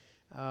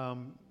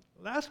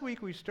Last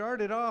week we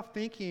started off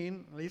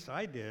thinking, at least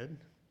I did,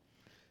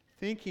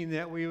 thinking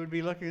that we would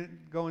be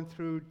going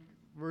through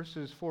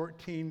verses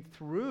 14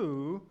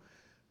 through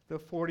the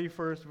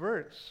 41st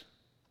verse.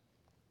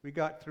 We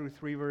got through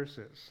 3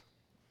 verses.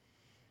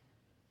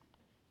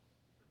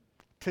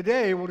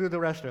 Today we'll do the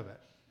rest of it.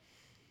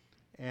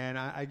 And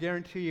I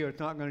guarantee you it's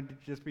not going to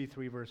just be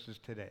 3 verses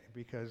today,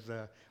 because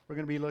we're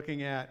going to be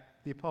looking at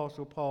the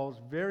Apostle Paul's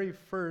very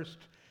first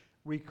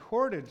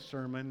recorded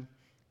sermon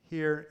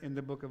here in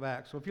the book of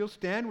Acts. So if you'll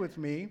stand with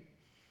me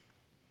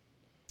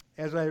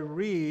as I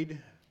read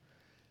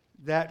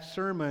that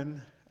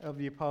sermon of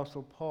the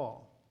Apostle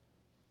Paul.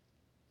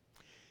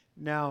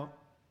 Now,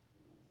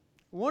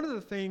 one of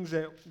the things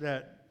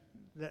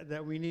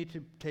that we need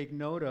to take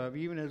note of,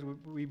 even as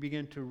we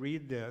begin to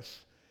read this,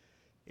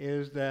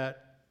 is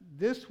that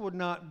this would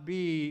not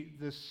be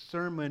the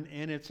sermon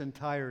in its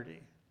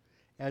entirety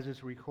as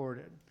it's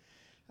recorded.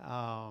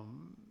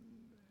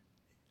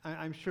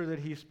 I'm sure that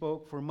he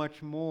spoke for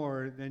much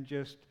more than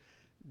just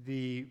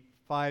the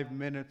 5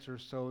 minutes or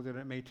so that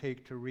it may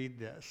take to read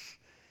this.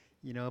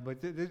 But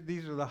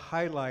these are the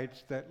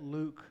highlights that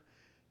Luke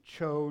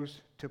chose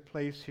to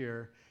place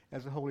here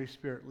as the Holy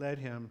Spirit led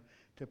him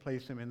to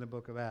place them in the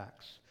book of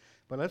Acts.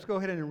 But let's go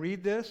ahead and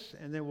read this,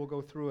 and then we'll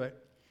go through it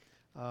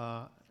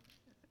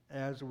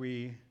as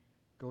we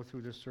go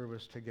through this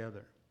service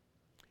together.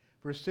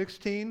 Verse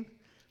 16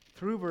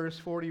 through verse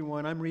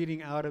 41, I'm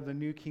reading out of the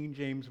New King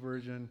James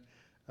Version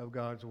of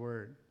God's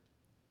Word.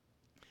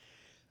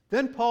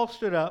 Then Paul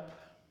stood up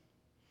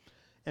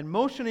and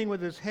motioning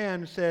with his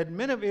hand said,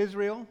 "Men of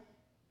Israel,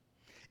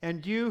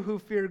 and you who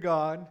fear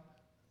God,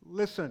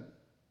 listen.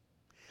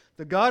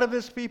 The God of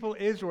this people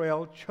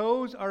Israel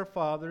chose our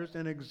fathers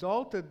and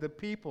exalted the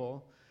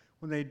people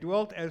when they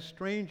dwelt as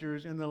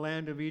strangers in the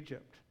land of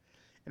Egypt.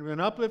 And with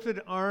an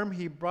uplifted arm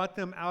he brought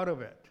them out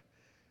of it.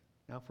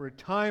 Now for a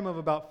time of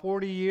about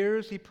 40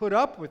 years he put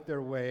up with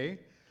their ways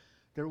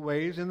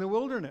in the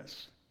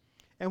wilderness.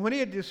 And when he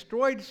had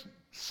destroyed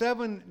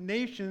 7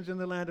 nations in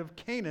the land of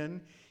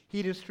Canaan,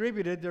 he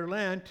distributed their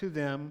land to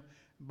them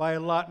by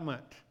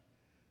allotment.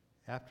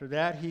 After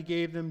that, he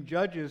gave them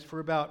judges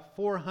for about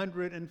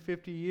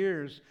 450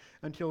 years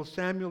until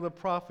Samuel the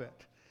prophet.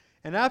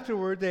 And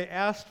afterward, they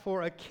asked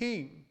for a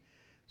king.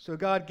 So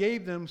God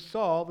gave them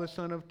Saul, the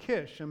son of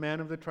Kish, a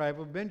man of the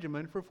tribe of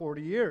Benjamin, for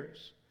 40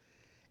 years.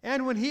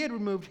 And when he had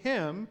removed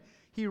him,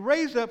 he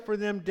raised up for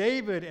them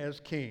David as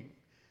king,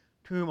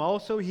 to whom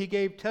also he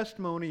gave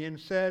testimony and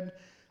said,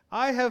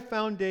 I have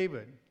found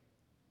David,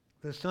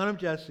 the son of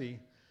Jesse,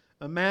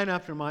 a man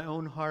after my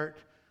own heart,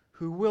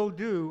 who will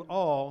do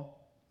all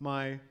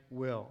my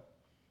will.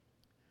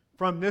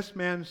 From this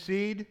man's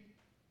seed,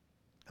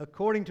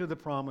 according to the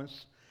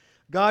promise,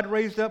 God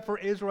raised up for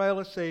Israel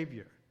a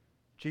Savior,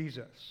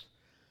 Jesus,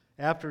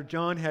 after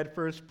John had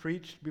first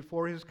preached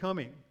before his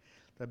coming,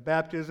 the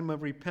baptism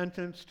of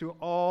repentance to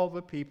all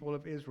the people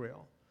of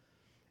Israel.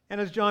 And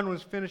as John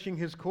was finishing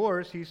his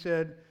course, he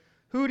said,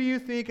 Who do you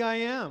think I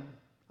am?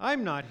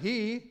 I'm not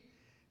he.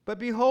 But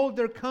behold,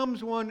 there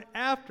comes one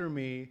after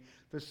me,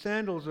 the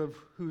sandals of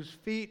whose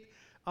feet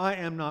I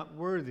am not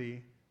worthy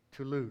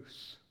to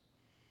loose.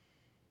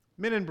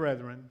 Men and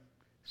brethren,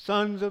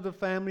 sons of the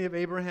family of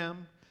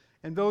Abraham,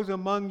 and those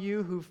among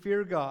you who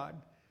fear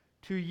God,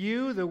 to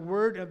you the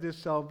word of this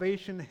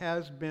salvation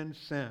has been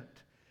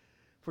sent.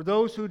 For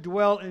those who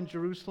dwell in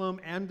Jerusalem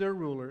and their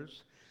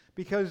rulers,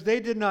 because they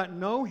did not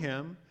know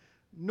him,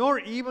 nor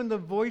even the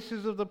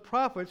voices of the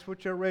prophets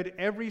which are read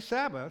every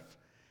Sabbath,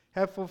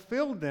 have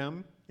fulfilled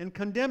them in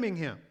condemning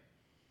him.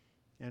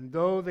 And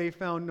though they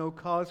found no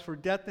cause for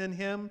death in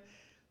him,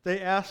 they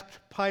asked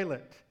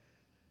Pilate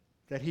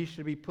that he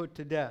should be put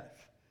to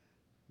death.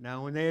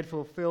 Now when they had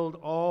fulfilled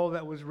all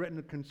that was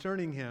written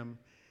concerning him,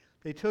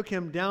 they took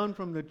him down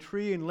from the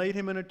tree and laid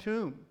him in a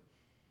tomb.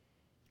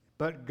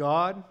 But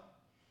God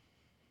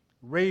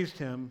raised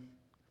him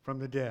from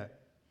the dead.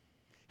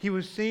 He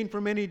was seen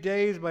for many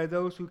days by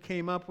those who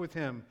came up with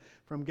him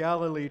from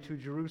Galilee to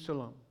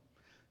Jerusalem,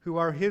 who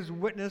are his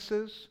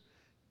witnesses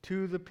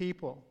to the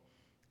people.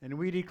 And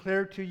we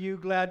declare to you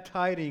glad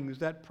tidings,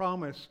 that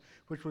promise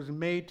which was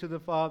made to the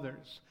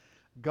fathers.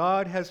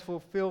 God has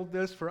fulfilled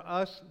this for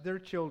us, their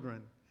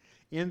children,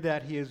 in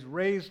that he has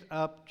raised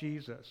up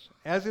Jesus.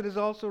 As it is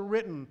also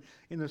written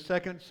in the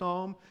 2nd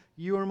Psalm,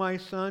 You are my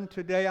son,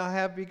 today I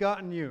have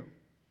begotten you.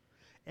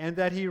 And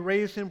that he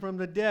raised him from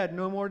the dead,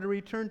 no more to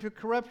return to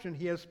corruption.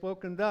 He has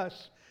spoken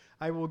thus,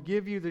 I will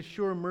give you the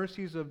sure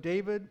mercies of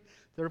David.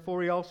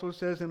 Therefore he also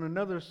says in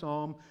another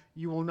psalm,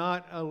 You will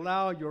not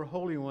allow your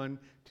Holy One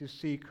to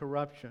see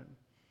corruption.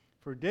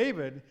 For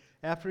David,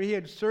 after he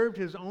had served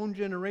his own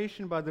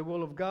generation by the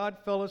will of God,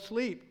 fell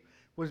asleep,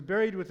 was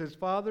buried with his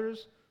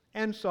fathers,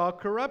 and saw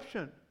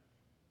corruption.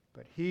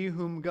 But he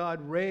whom God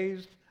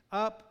raised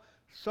up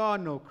saw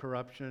no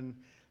corruption.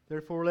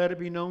 Therefore let it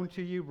be known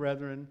to you,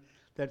 brethren,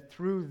 that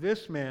through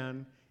this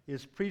man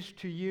is preached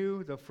to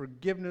you the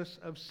forgiveness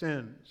of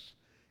sins.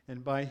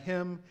 And by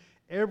him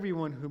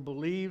everyone who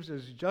believes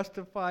is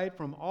justified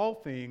from all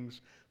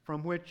things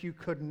from which you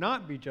could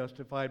not be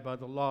justified by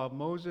the law of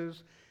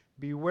Moses.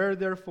 Beware,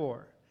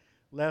 therefore,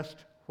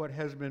 lest what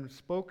has been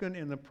spoken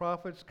in the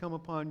prophets come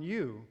upon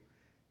you.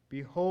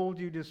 Behold,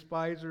 you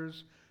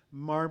despisers,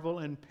 marvel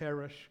and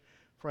perish.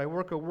 For I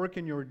work a work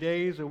in your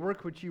days, a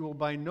work which you will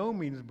by no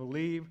means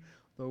believe,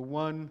 though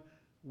one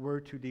were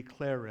to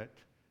declare it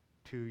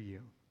to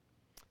you.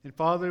 And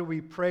Father, we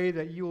pray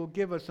that you will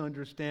give us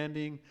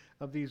understanding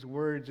of these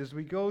words as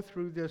we go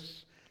through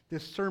this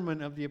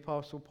sermon of the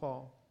Apostle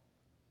Paul.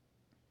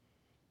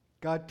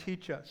 God,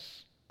 teach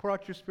us. Pour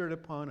out your Spirit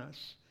upon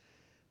us.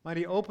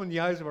 Mighty, open the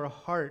eyes of our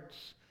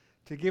hearts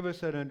to give us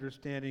that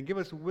understanding. Give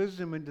us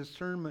wisdom and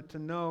discernment to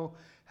know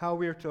how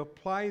we are to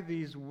apply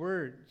these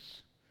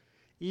words.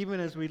 Even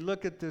as we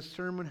look at this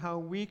sermon, how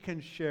we can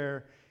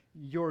share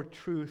your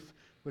truth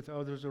with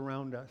others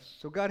around us.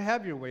 So God,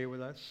 have your way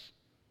with us.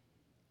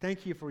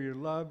 Thank you for your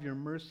love, your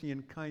mercy,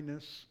 and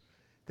kindness.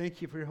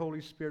 Thank you for your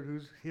Holy Spirit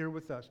who's here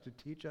with us to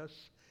teach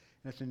us.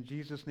 And it's in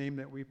Jesus' name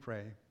that we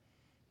pray.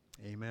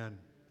 Amen.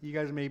 You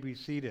guys may be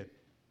seated.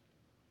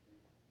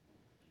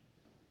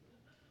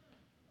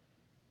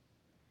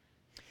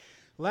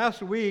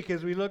 Last week,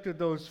 as we looked at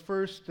those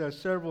first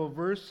several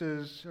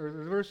verses, or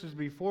the verses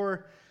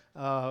before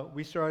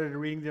we started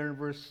reading there in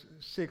verse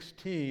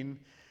 16,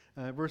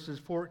 verses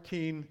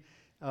 14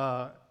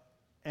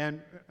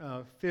 and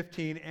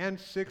 15 and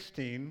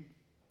 16,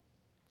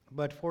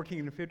 but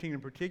 14 and 15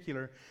 in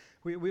particular,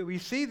 we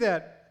see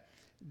that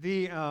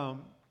we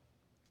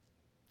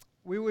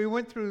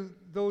went through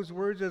those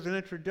words as an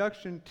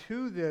introduction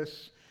to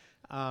this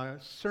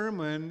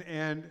sermon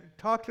and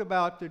talked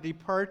about the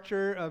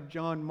departure of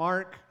John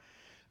Mark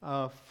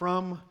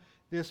from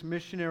this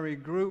missionary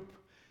group.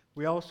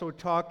 We also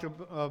talked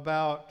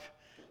about,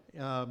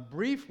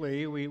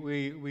 briefly,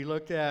 we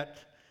looked at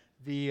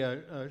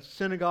the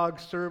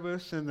synagogue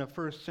service in the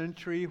first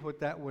century, what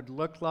that would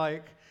look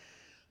like.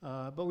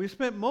 But we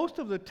spent most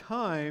of the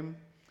time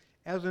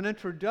as an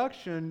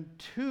introduction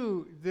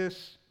to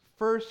this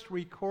first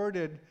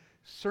recorded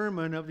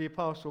sermon of the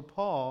Apostle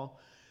Paul,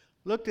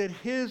 looked at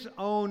his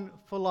own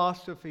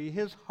philosophy,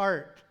 his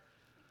heart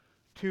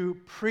to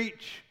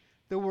preach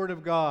the Word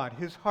of God,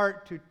 his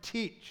heart to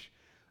teach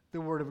the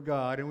Word of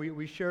God. And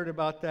we shared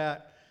about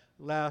that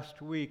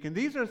last week. And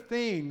these are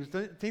things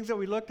that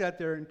we looked at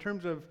there in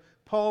terms of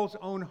Paul's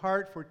own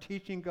heart for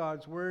teaching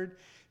God's Word,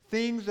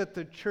 things that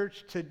the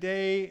church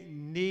today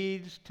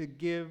needs to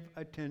give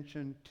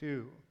attention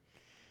to.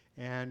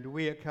 And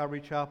we at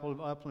Calvary Chapel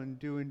of Upland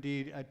do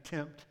indeed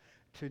attempt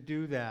to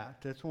do that.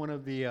 That's one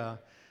of the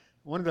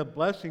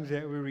blessings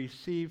that we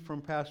received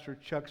from Pastor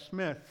Chuck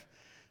Smith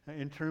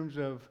in terms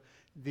of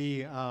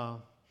the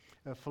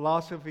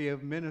philosophy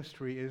of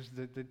ministry is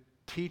that the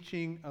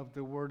teaching of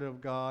the Word of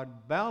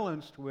God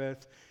balanced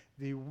with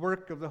the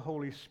work of the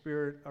Holy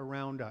Spirit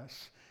around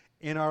us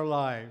in our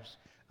lives,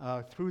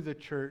 through the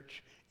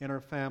church, in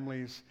our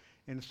families,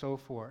 and so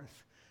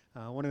forth.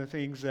 One of the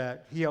things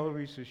that he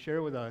always used to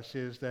share with us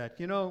is that,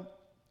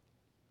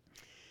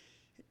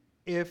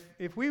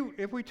 if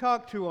we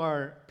talk to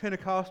our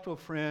Pentecostal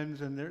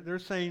friends and they're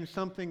saying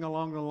something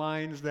along the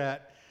lines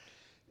that,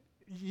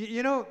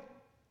 you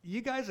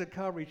guys at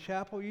Calvary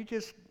Chapel,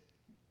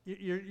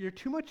 you're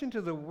too much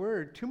into the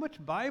Word, too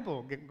much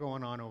Bible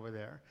going on over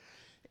there.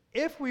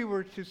 If we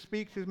were to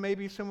speak to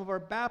maybe some of our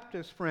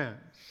Baptist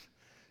friends,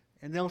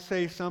 and they'll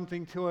say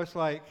something to us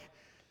like,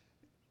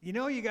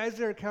 you guys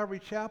there at Calvary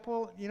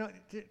Chapel,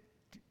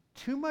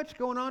 too much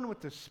going on with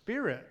the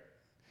Spirit.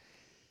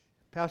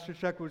 Pastor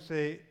Chuck would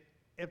say,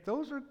 if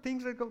those are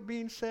things that are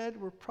being said,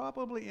 we're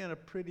probably in a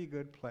pretty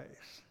good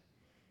place.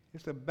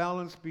 It's a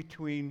balance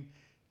between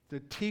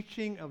the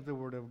teaching of the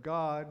Word of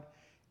God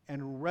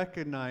and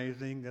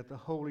recognizing that the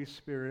Holy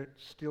Spirit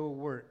still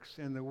works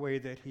in the way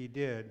that He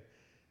did,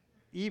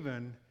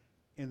 even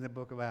in the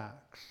book of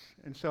Acts.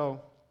 And so,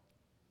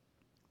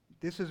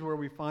 this is where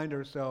we find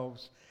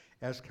ourselves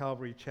as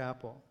Calvary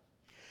Chapel.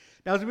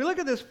 Now, as we look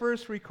at this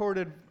first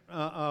recorded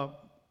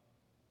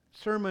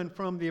sermon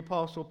from the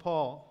Apostle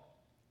Paul,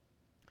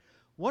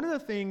 one of the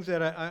things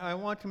that I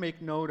want to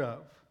make note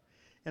of,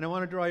 and I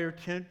want to draw your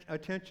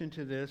attention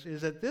to this,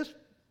 is that this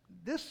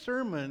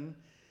sermon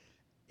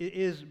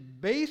is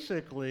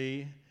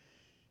basically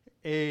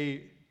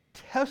a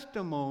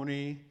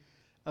testimony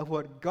of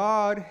what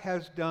God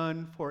has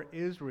done for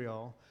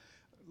Israel,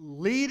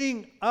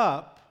 leading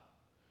up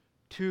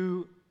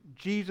to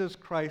Jesus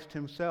Christ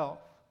Himself.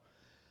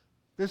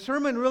 The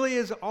sermon really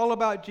is all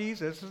about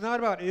Jesus. It's not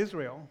about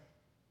Israel.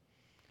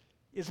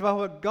 It's about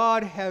what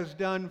God has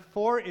done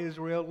for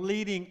Israel,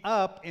 leading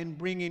up and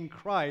bringing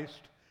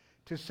Christ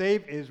to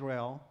save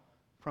Israel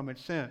from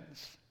its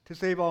sins, to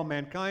save all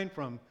mankind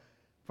from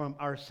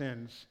our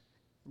sins.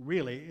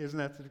 Really, isn't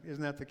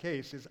that the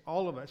case? It's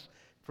all of us.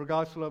 For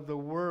God so loved the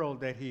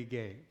world that He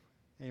gave.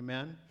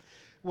 Amen?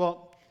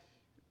 Well,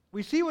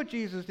 we see what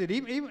Jesus did,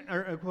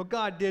 or what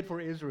God did for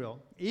Israel.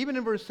 Even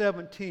in verse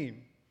 17,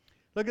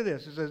 look at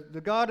this. It says, the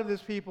God of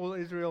this people,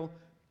 Israel,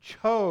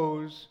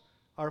 chose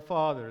our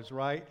fathers,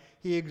 right?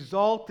 He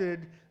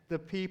exalted the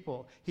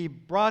people. He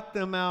brought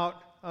them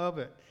out of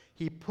it.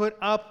 He put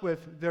up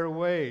with their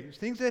ways.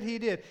 Things that he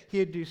did. He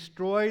had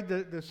destroyed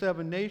the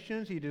 7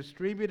 nations. He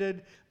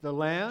distributed the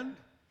land.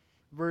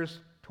 Verse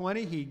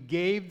 20, he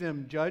gave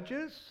them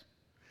judges.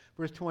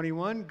 Verse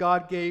 21,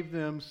 God gave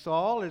them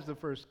Saul as the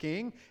first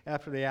king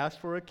after they asked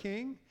for a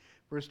king.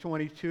 Verse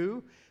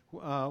 22,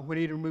 when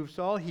he removed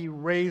Saul, he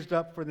raised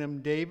up for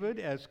them David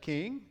as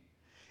king.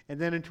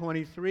 And then in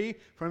 23,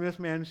 from this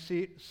man's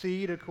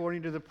seed,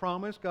 according to the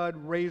promise, God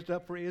raised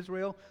up for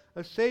Israel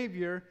a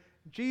Savior,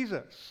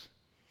 Jesus.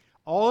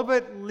 All of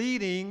it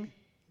leading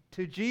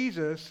to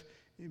Jesus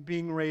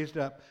being raised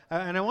up.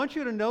 And I want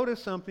you to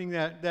notice something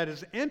that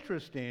is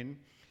interesting.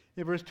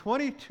 In verse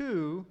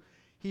 22,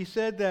 he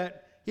said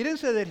that, he didn't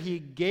say that he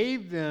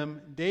gave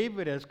them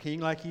David as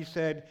king, like he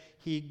said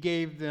he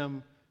gave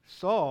them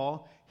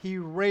Saul. He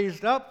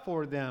raised up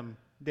for them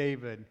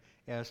David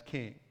as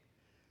king.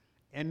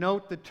 And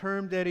note the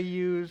term that he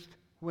used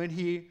when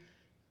he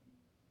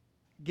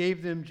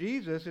gave them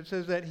Jesus. It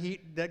says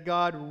that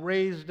God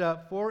raised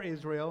up for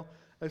Israel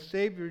a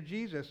Savior,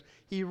 Jesus.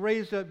 He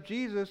raised up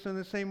Jesus in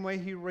the same way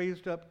he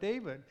raised up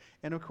David.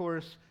 And of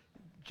course,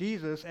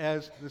 Jesus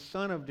as the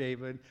son of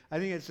David. I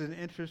think it's an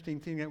interesting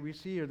thing that we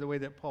see here, the way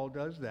that Paul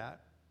does that.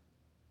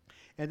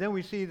 And then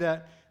we see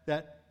that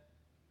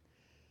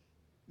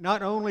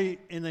not only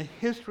in the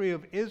history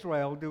of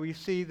Israel do we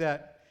see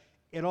that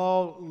it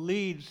all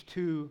leads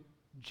to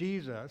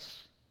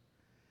Jesus,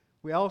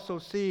 we also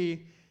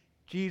see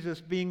Jesus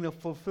being the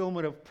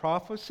fulfillment of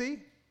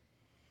prophecy,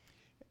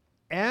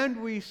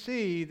 and we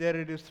see that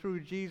it is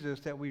through Jesus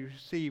that we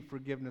receive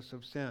forgiveness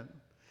of sin.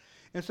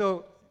 And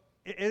so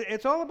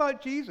it's all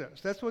about Jesus.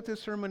 That's what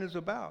this sermon is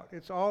about.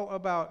 It's all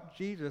about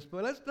Jesus.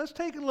 But let's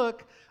take a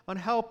look on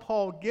how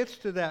Paul gets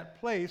to that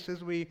place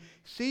as we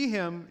see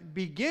him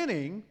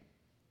beginning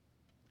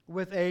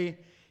with a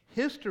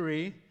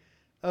history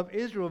of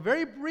Israel.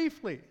 Very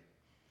briefly,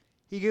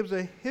 he gives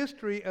a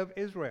history of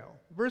Israel.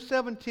 Verse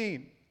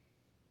 17.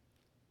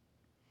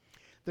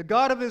 The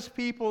God of his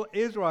people,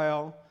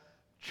 Israel,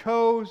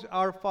 chose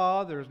our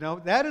fathers. Now,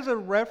 that is a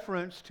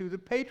reference to the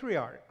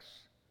patriarchs.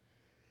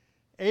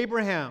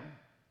 Abraham,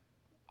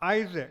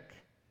 Isaac,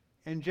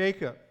 and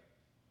Jacob.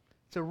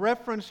 It's a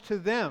reference to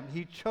them.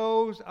 He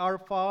chose our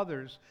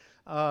fathers.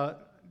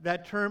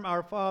 That term,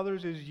 our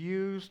fathers, is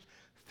used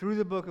through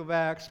the book of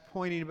Acts,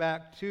 pointing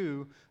back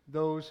to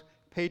those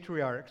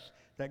patriarchs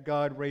that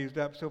God raised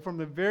up. So from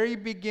the very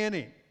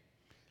beginning,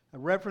 a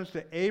reference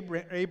to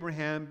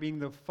Abraham being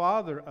the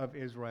father of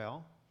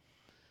Israel,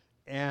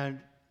 and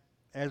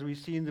as we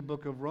see in the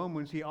book of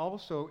Romans, he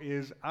also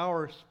is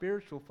our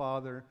spiritual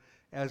father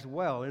as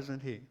well,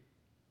 isn't he?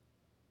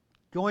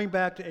 Going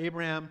back to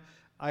Abraham,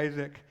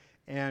 Isaac,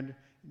 and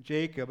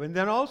Jacob. And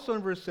then also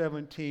in verse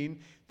 17,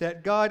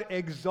 that God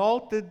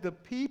exalted the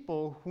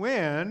people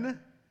when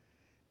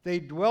they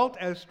dwelt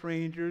as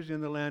strangers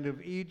in the land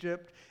of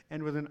Egypt,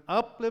 and with an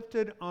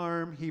uplifted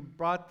arm he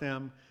brought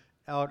them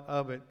out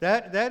of it.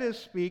 That is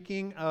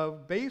speaking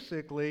of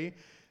basically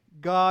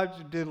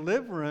God's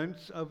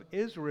deliverance of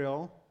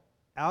Israel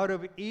out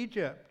of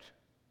Egypt.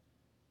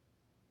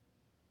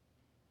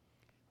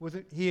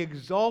 He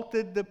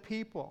exalted the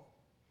people.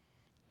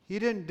 He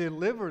didn't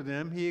deliver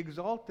them, he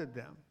exalted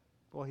them.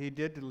 Well, he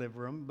did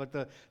deliver them, but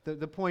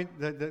the point,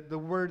 the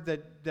word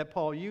that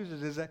Paul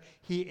uses is that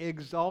he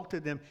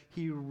exalted them.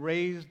 He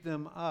raised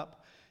them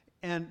up.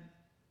 And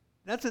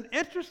that's an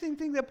interesting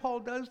thing that Paul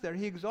does there.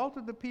 He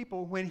exalted the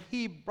people when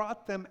he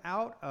brought them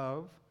out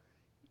of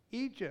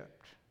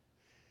Egypt.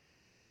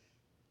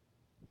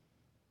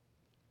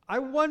 I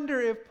wonder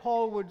if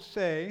Paul would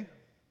say,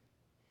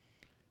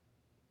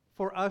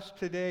 for us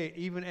today,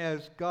 even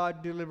as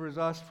God delivers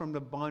us from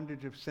the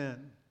bondage of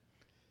sin,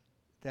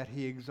 that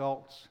he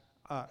exalts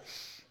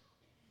us.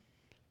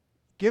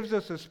 Gives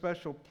us a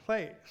special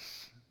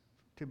place,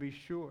 to be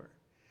sure.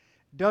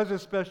 Does a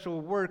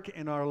special work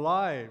in our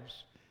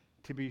lives,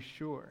 to be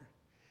sure.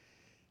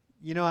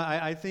 You know,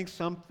 I think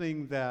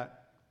something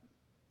that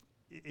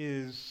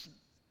is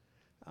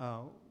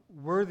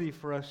worthy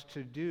for us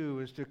to do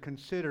is to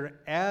consider,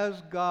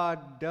 as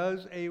God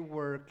does a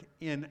work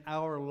in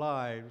our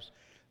lives,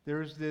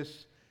 there's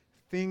this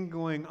thing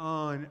going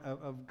on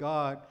of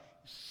God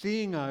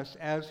seeing us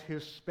as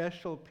his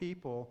special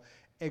people,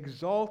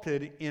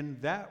 exalted in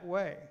that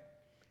way,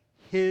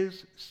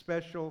 his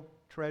special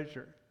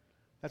treasure.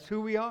 That's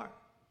who we are.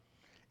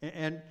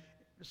 And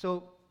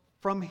so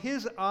from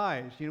his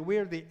eyes, you know, we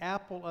are the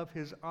apple of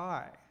his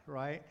eye,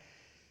 right?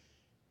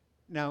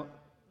 Now,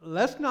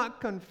 let's not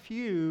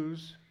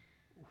confuse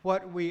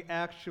what we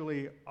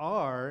actually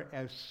are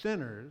as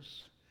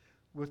sinners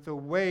with the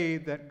way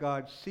that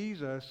God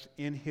sees us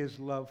in his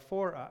love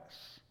for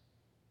us.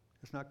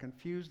 Let's not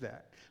confuse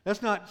that.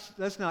 Let's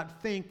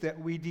not think that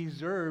we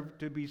deserve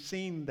to be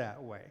seen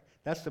that way.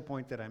 That's the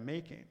point that I'm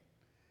making.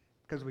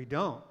 Because we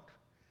don't.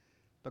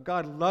 But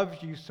God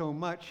loves you so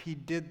much, he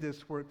did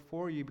this work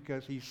for you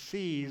because he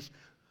sees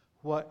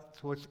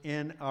what's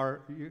in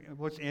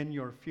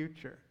your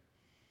future.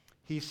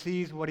 He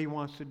sees what he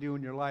wants to do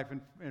in your life.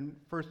 And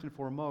first and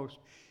foremost,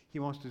 he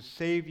wants to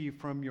save you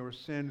from your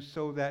sins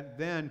so that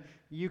then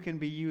you can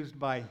be used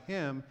by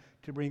Him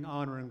to bring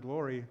honor and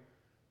glory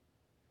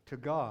to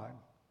God,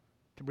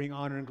 to bring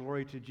honor and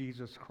glory to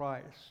Jesus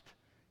Christ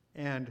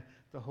and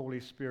the Holy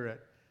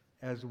Spirit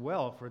as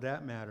well, for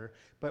that matter.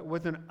 But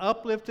with an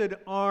uplifted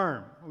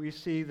arm, we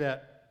see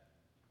that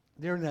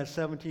there in that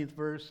 17th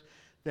verse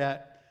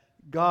that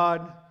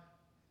God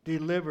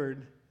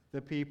delivered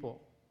the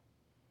people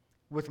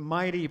with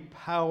mighty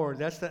power.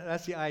 That's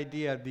the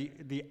idea,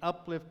 the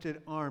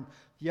uplifted arm.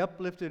 The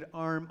uplifted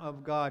arm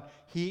of God.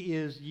 He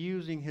is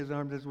using His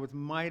arms with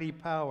mighty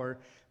power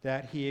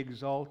that He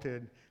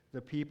exalted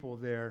the people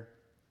there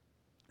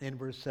in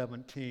verse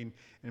 17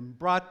 and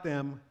brought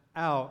them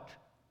out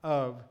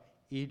of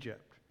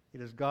Egypt.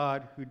 It is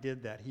God who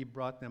did that. He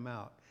brought them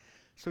out.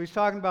 So he's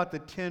talking about the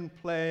 10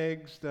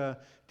 plagues, the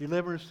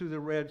deliverance through the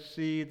Red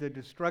Sea, the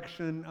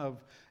destruction of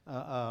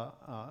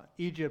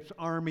Egypt's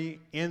army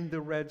in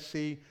the Red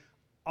Sea.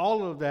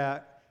 All of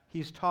that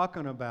he's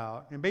talking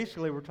about. And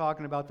basically we're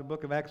talking about the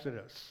book of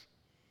Exodus.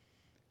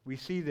 We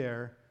see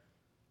there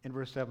in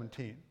verse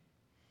 17.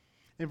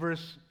 In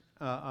verse,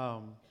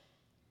 the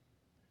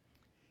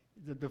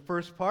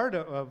first part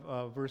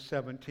of verse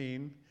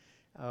 17,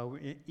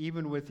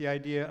 even with the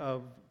idea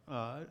of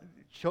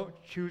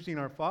choosing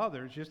our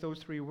fathers, just those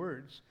 3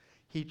 words.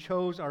 He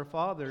chose our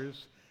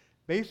fathers.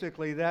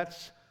 Basically,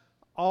 that's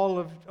all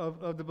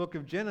of the book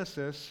of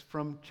Genesis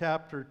from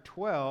chapter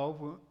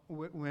 12,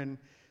 when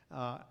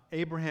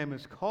Abraham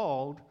is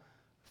called,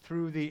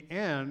 through the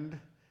end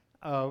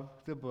of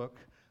the book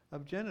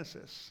of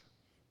Genesis.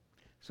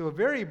 So a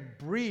very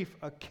brief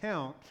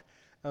account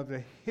of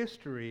the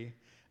history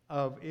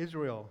of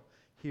Israel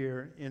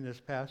here in this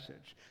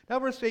passage. Now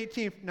verse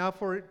 18, now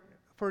for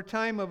a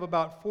time of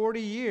about 40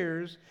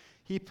 years,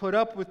 He put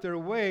up with their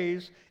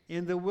ways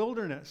in the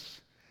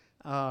wilderness.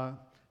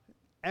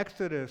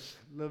 Exodus,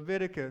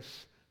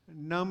 Leviticus,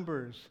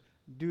 Numbers,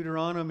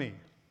 Deuteronomy.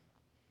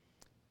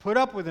 Put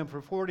up with them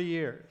for 40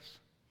 years.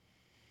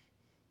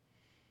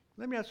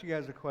 Let me ask you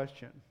guys a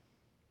question.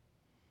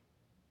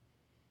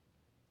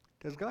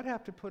 Does God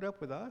have to put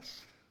up with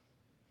us?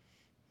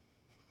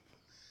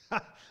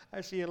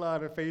 I see a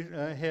lot of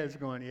heads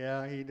going,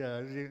 yeah, He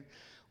does.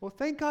 Well,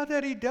 thank God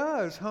that He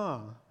does, huh?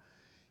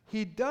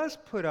 He does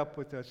put up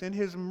with us. In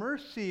His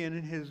mercy and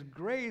in His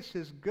grace,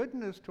 His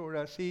goodness toward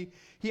us, He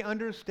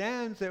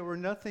understands that we're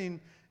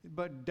nothing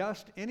but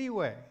dust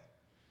anyway.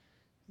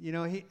 You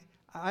know,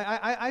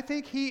 I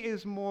think He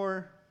is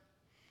more,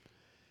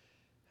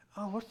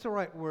 what's the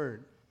right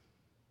word?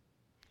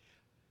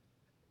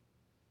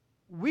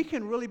 We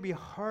can really be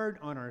hard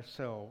on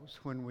ourselves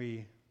when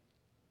we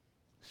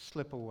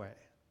slip away,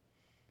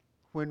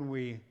 when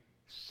we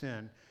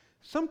sin.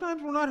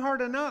 Sometimes we're not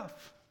hard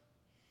enough,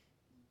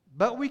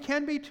 but we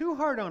can be too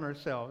hard on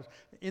ourselves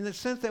in the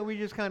sense that we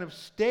just kind of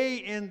stay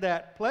in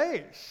that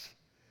place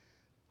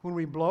when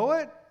we blow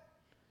it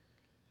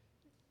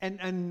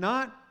and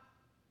not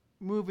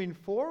moving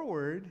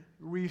forward,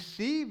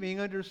 receiving,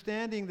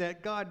 understanding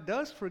that God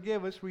does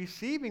forgive us,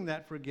 receiving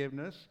that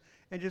forgiveness,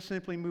 and just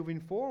simply moving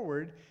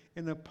forward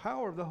in the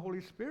power of the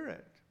Holy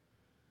Spirit.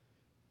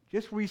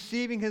 Just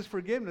receiving His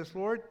forgiveness.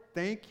 Lord,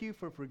 thank You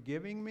for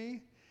forgiving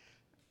me.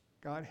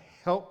 God,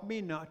 help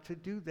me not to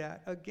do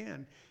that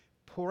again.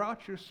 Pour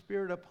out Your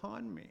Spirit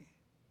upon me.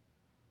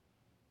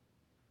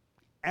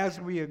 As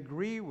we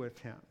agree with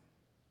Him.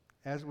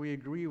 As we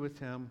agree with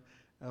Him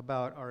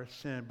about our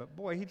sin. But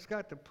boy, He's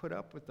got to put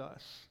up with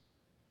us.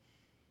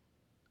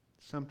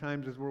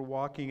 Sometimes as we're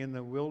walking in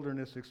the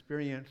wilderness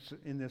experience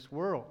in this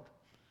world,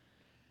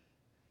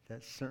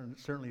 that's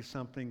certainly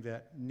something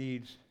that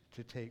needs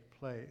to take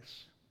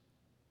place.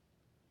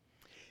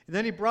 And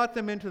then He brought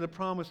them into the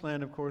promised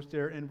land, of course,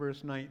 there in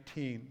verse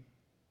 19.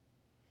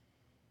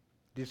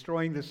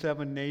 Destroying the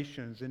 7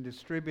 nations and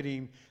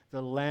distributing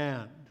the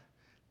land.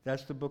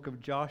 That's the book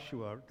of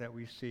Joshua that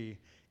we see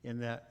in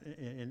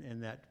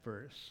that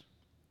verse.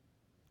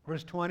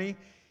 Verse 20,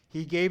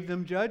 He gave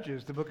them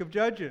judges, the book of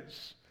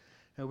Judges.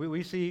 Now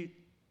we see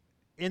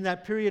in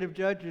that period of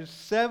Judges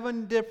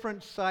 7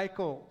 different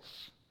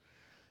cycles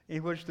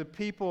in which the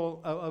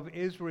people of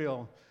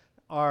Israel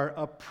are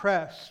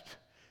oppressed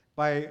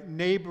by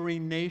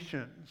neighboring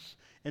nations.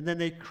 And then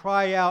they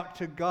cry out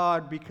to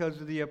God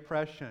because of the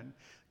oppression.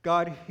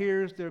 God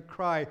hears their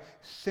cry,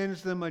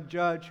 sends them a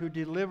judge who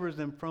delivers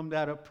them from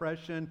that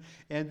oppression.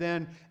 And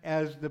then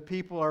as the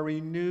people are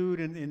renewed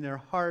in their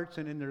hearts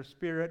and in their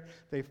spirit,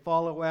 they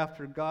follow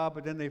after God,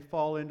 but then they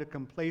fall into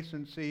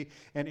complacency.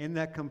 And in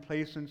that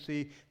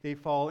complacency, they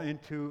fall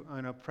into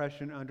an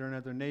oppression under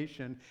another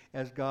nation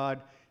as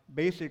God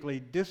basically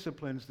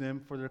disciplines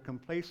them for their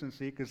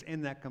complacency, because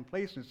in that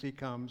complacency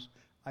comes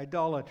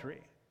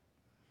idolatry.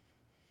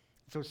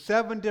 So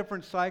 7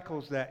 different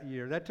cycles that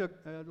year. That took,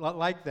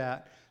 like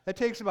that. That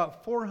takes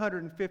about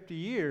 450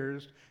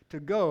 years to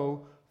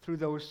go through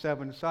those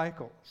 7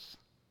 cycles.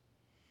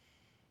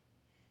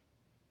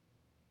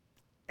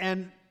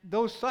 And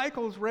those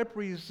cycles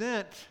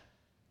represent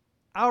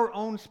our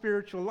own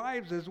spiritual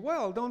lives as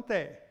well, don't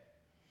they?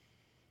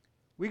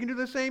 We can do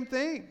the same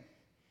thing.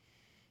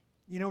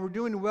 we're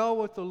doing well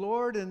with the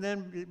Lord, and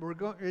then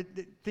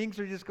things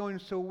are just going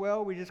so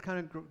well, we just kind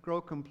of grow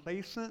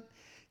complacent,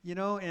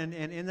 and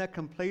in that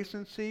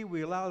complacency,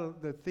 we allow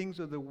the things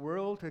of the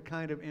world to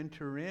kind of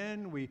enter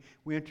in. We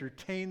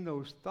entertain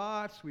those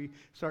thoughts. We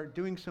start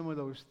doing some of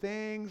those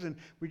things, and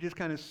we just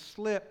kind of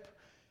slip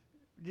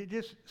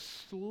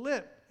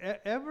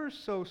ever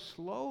so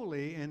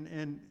slowly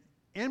and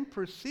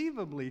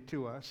imperceivably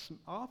to us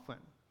often,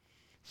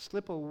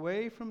 slip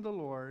away from the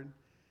Lord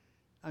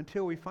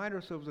until we find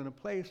ourselves in a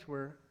place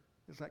where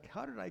it's like,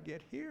 how did I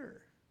get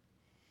here?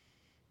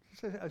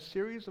 It's a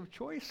series of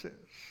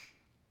choices.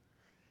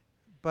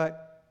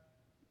 But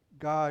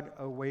God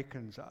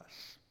awakens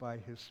us by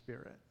His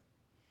Spirit.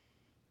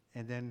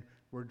 And then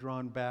we're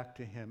drawn back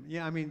to Him.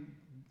 Yeah,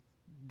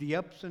 the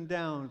ups and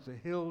downs, the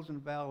hills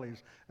and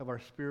valleys of our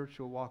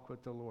spiritual walk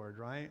with the Lord,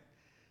 right?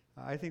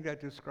 I think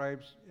that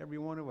describes every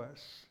one of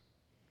us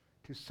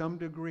to some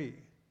degree.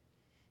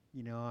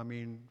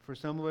 For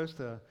some of us,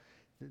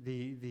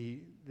 the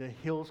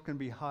hills can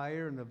be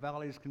higher and the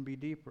valleys can be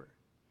deeper.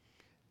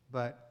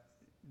 But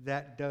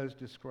that does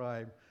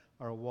describe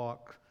our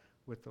walk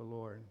with the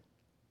Lord.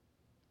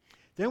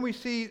 Then we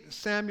see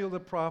Samuel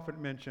the prophet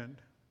mentioned.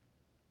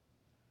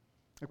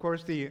 Of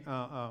course,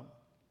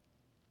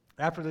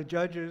 after the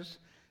judges,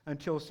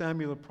 until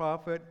Samuel the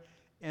prophet,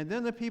 and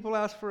then the people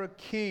asked for a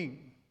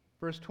king.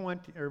 Verse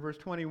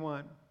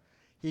 21.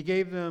 He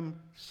gave them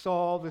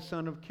Saul the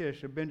son of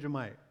Kish, a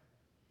Benjamite,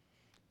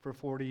 for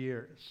 40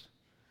 years.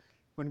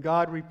 When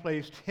God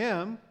replaced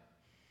him,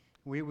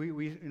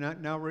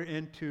 now we're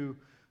into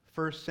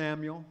 1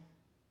 Samuel,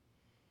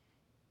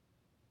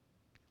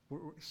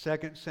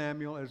 2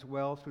 Samuel as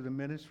well, through the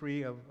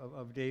ministry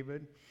of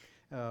David.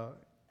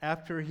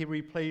 After he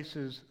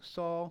replaces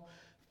Saul,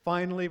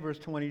 finally, verse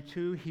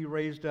 22, he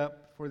raised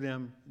up for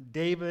them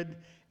David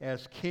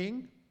as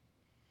king.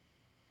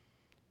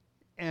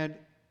 And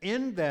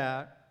in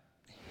that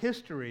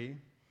history,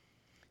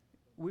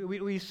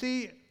 we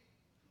see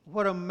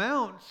what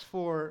amounts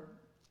for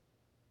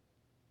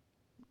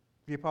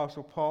the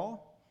Apostle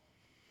Paul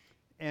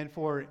and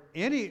for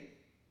any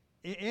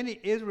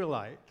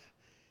Israelite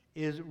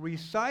is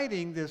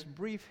reciting this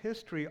brief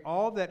history,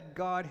 all that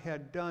God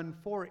had done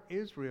for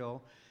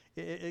Israel.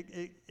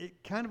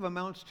 It kind of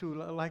amounts to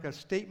like a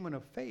statement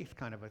of faith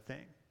kind of a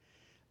thing.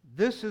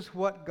 This is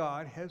what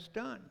God has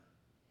done.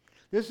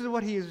 This is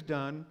what He has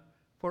done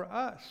for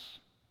us.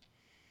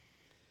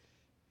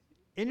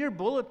 In your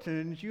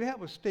bulletins, you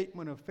have a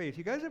statement of faith.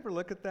 You guys ever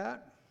look at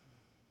that?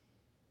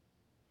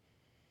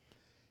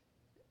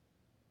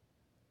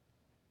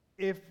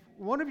 If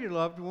one of your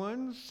loved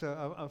ones,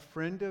 a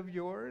friend of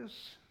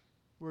yours,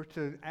 were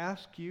to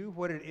ask you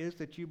what it is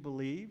that you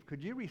believe,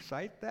 could you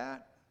recite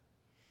that?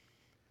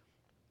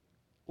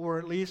 Or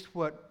at least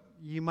what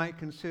you might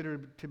consider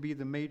to be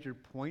the major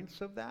points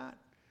of that?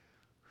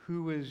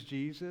 Who is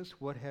Jesus?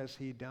 What has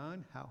He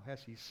done? How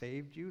has He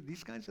saved you?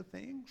 These kinds of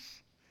things.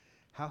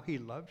 How He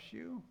loves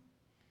you.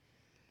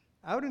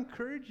 I would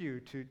encourage you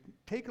to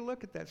take a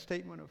look at that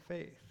statement of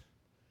faith.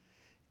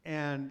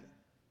 And,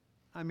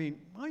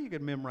 you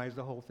could memorize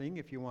the whole thing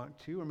if you want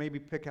to, or maybe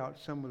pick out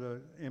some of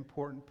the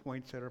important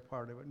points that are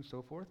part of it and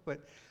so forth.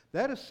 But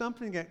that is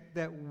something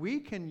that we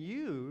can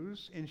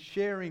use in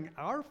sharing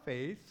our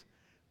faith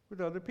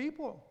with other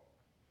people.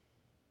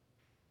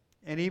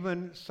 And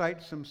even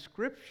cite some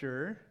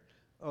scripture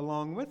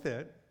along with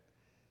it,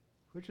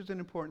 which is an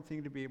important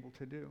thing to be able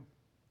to do.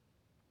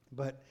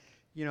 But,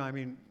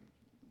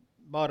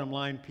 bottom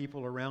line,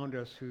 people around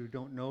us who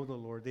don't know the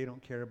Lord, they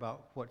don't care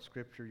about what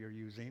scripture you're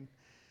using.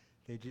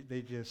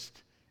 They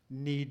just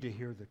need to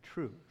hear the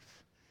truth.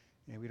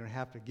 And we don't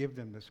have to give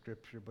them the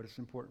scripture, but it's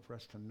important for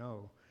us to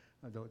know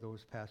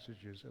those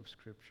passages of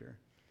scripture.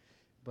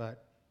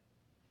 But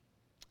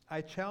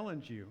I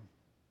challenge you,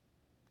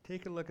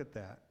 take a look at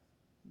that.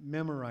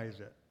 Memorize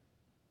it.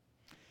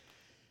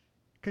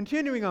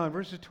 Continuing on,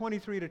 verses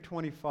 23 to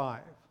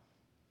 25.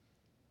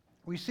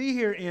 We see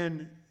here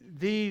in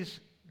these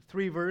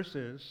 3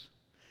 verses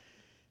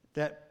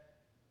that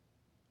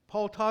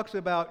Paul talks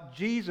about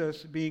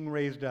Jesus being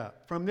raised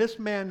up. From this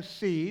man's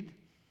seed,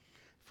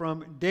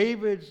 from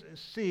David's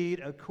seed,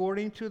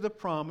 according to the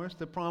promise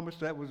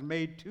that was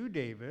made to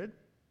David,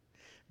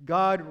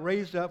 God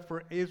raised up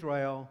for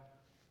Israel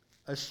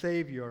a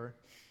Savior,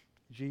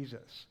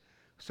 Jesus.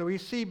 So we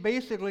see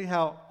basically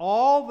how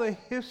all the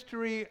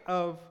history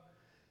of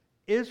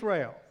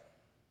Israel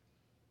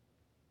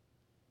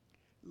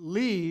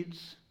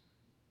leads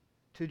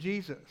to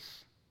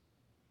Jesus.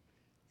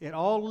 It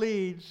all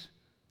leads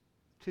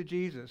to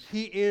Jesus.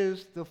 He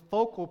is the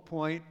focal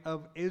point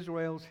of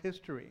Israel's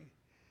history.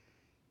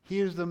 He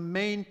is the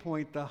main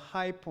point, the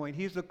high point.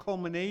 He's the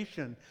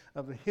culmination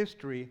of the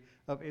history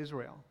of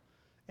Israel.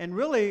 And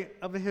really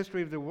of the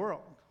history of the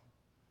world.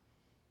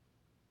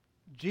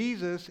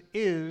 Jesus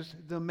is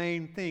the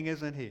main thing,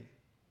 isn't He?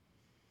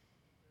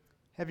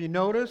 Have you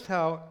noticed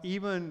how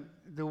even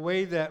the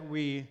way that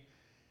we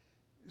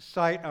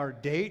cite our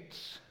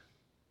dates?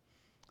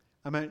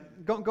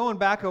 Going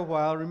back a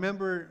while,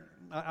 remember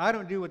I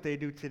don't do what they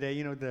do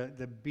today,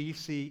 the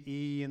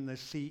BCE and the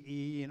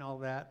CE and all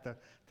that,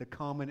 the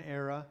Common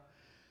Era.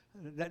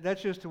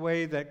 That's just a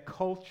way that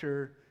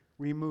culture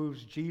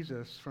removes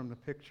Jesus from the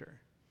picture.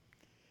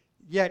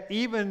 Yet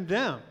even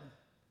them,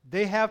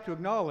 they have to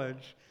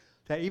acknowledge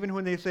that even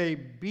when they say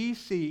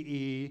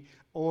BCE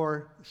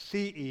or CE,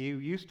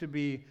 used to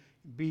be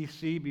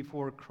BC,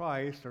 before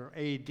Christ, or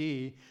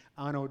AD,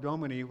 Anno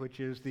Domini, which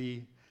is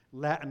the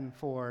Latin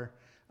for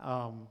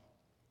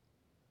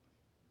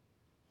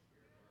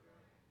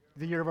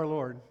the year of our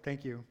Lord.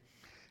 Thank you.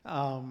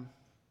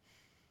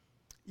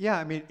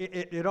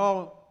 It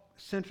all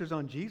centers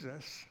on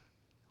Jesus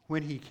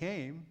when he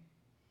came.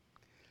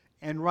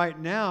 And right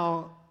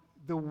now,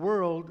 the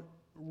world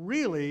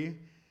really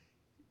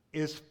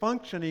is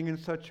functioning in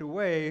such a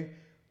way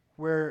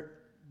where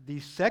the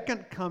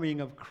second coming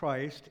of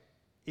Christ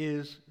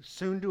is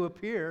soon to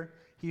appear.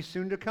 He's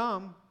soon to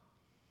come.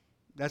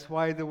 That's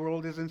why the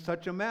world is in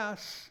such a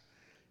mess.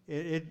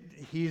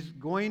 He's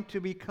going to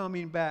be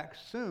coming back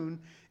soon.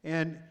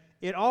 And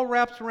it all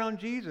wraps around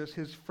Jesus.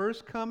 His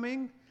first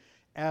coming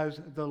as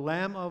the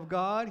Lamb of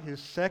God. His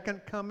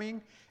second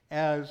coming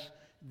as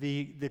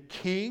the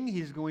King.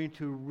 He's going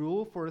to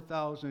rule for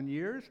 1,000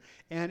 years.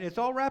 And it's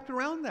all wrapped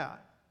around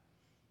that.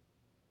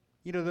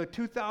 The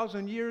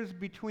 2,000 years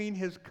between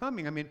his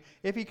coming. I mean,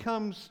 if he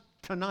comes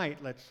tonight,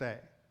 let's say.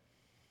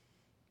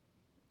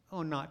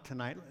 Oh, not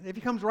tonight. If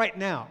he comes right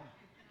now.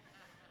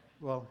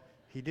 Well,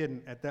 he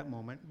didn't at that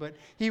moment, but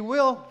he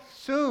will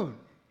soon.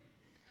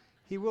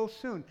 He will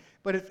soon.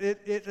 But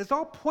it's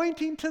all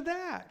pointing to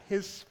that.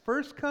 His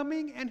first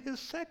coming and his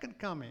second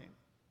coming.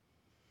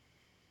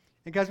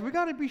 And guys, we've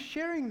got to be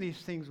sharing these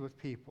things with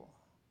people.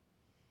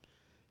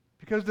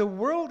 Because the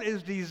world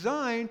is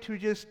designed to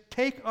just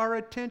take our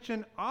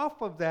attention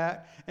off of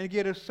that and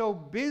get us so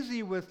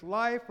busy with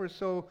life, or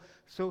so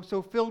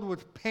filled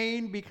with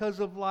pain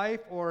because of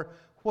life, or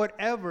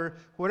whatever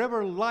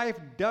life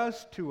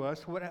does to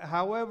us,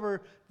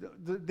 however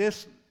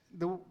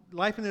the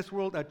life in this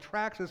world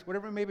attracts us,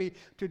 whatever it may be,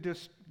 to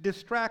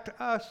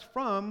distract us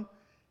from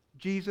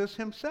Jesus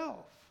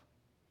himself.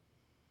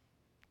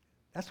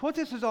 That's what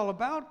this is all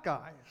about,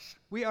 guys.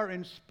 We are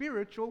in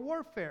spiritual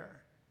warfare.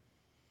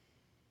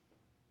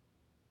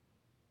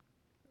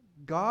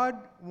 God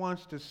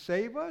wants to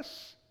save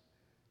us.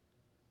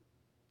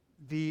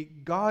 The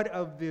God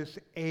of this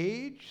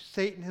age,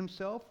 Satan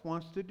himself,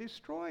 wants to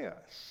destroy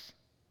us.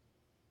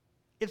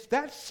 It's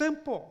that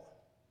simple.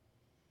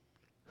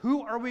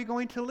 Who are we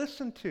going to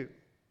listen to?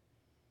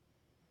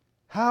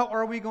 How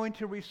are we going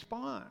to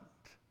respond?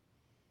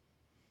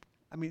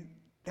 I mean,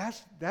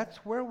 that's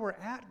where we're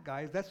at,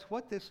 guys. That's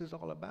what this is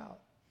all about.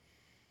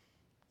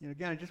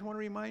 Again, I just want to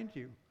remind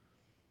you,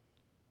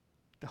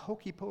 the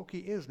hokey pokey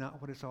is not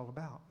what it's all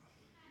about.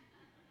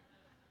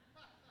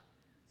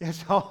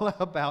 It's all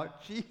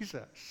about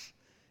Jesus.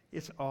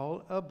 It's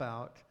all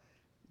about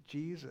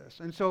Jesus.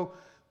 And so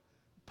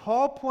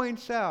Paul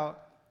points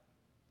out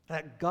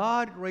that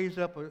God raised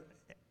up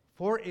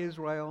for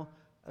Israel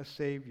a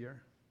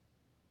Savior.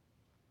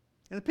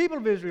 And the people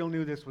of Israel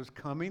knew this was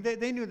coming.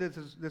 They knew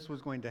this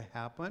was going to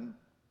happen.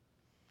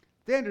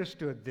 They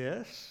understood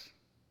this.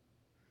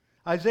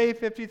 Isaiah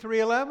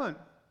 53:11.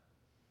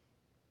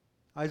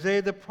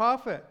 Isaiah the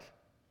prophet.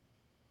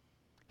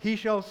 He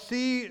shall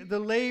see the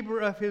labor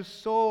of his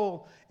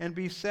soul and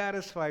be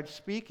satisfied.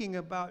 Speaking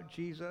about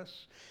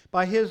Jesus.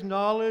 By his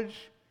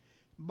knowledge,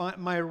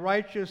 my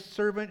righteous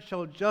servant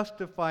shall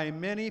justify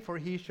many, for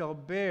he shall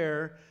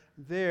bear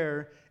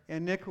their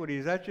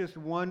iniquities. That's just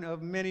one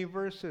of many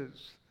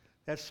verses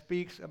that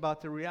speaks about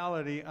the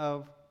reality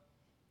of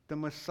the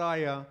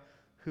Messiah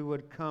who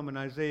would come. In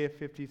Isaiah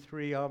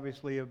 53,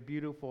 obviously a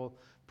beautiful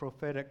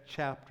prophetic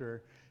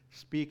chapter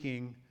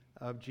speaking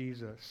of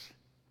Jesus.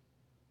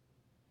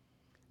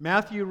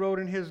 Matthew wrote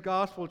in his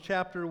Gospel,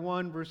 chapter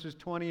 1, verses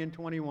 20 and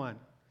 21.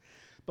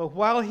 But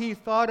while he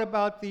thought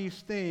about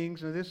these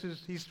things, and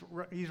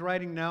he's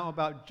writing now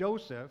about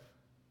Joseph,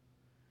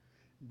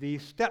 the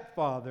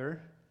stepfather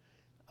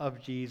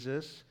of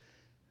Jesus,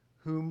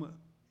 whom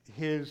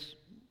his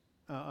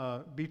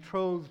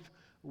betrothed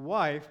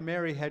wife,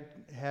 Mary,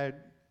 had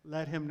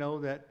let him know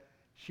that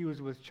she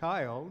was with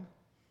child.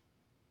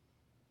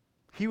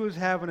 He was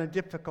having a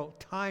difficult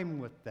time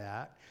with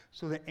that,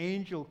 so the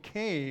angel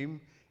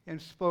came and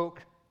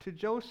spoke to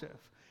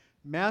Joseph.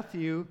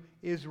 Matthew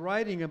is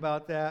writing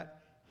about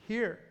that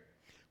here.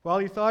 While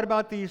he thought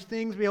about these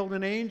things, behold,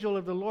 an angel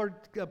of the Lord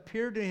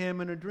appeared to him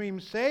in a dream,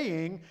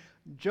 saying,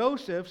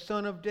 Joseph,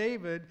 son of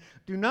David,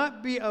 do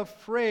not be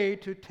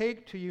afraid to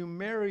take to you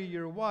Mary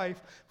your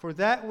wife, for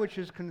that which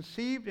is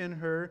conceived in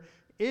her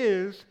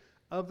is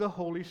of the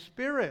Holy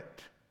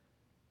Spirit.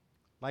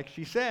 Like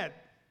she said.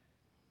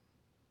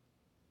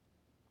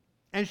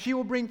 And she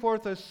will bring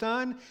forth a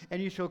son,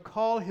 and you shall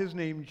call his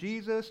name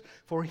Jesus,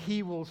 for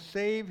he will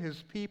save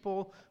his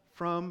people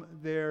from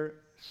their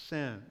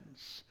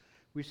sins.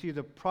 We see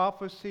the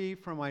prophecy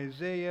from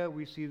Isaiah.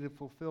 We see the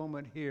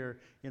fulfillment here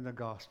in the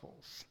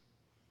Gospels.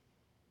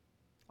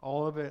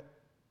 All of it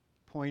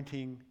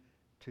pointing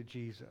to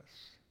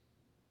Jesus.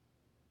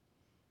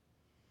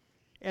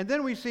 And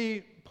then we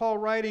see Paul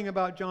writing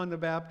about John the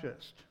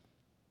Baptist,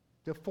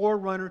 the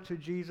forerunner to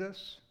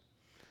Jesus,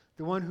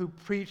 the one who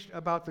preached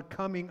about the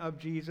coming of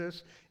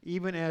Jesus,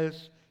 even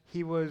as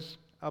he was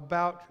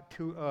about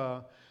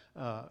to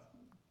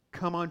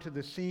come onto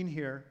the scene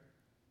here.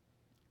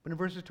 But in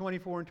verses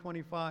 24 and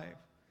 25,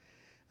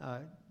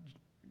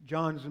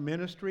 John's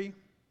ministry,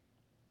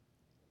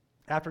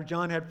 after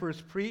John had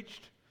first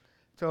preached,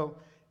 so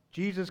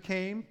Jesus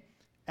came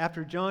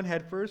after John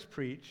had first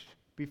preached,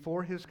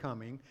 before his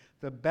coming,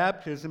 the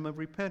baptism of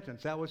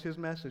repentance. That was his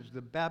message,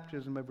 the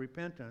baptism of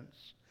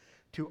repentance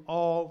to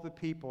all the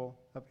people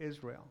of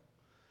Israel.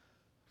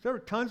 So there were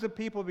tons of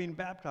people being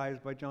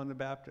baptized by John the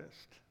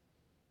Baptist,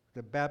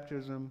 the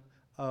baptism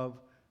of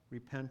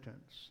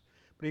repentance.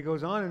 But he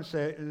goes on and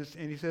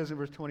he says in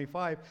verse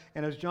 25,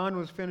 and as John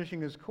was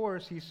finishing his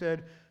course, he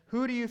said,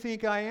 "Who do you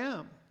think I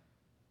am?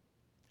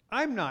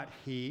 I'm not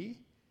he.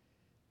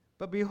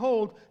 But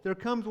behold, there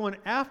comes one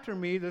after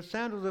me, the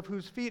sandals of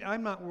whose feet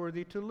I'm not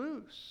worthy to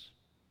loose."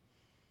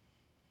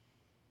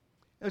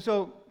 And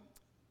so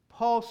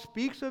Paul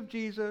speaks of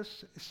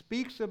Jesus,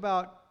 speaks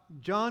about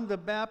John the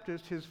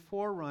Baptist, his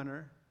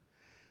forerunner,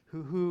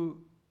 who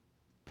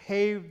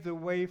paved the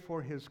way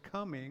for his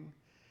coming,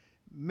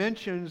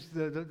 mentions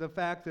the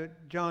fact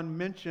that John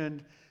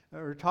mentioned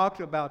or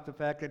talked about the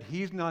fact that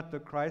he's not the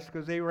Christ,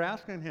 because they were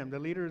asking him, the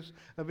leaders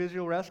of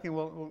Israel were asking,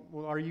 well,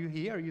 are you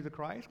he? Are you the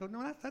Christ? He goes,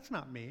 no, that's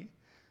not me.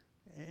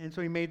 And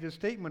so he made this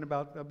statement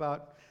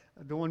about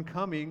the one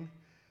coming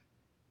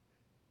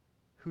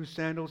whose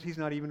sandals he's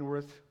not even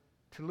worth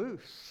to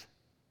loose.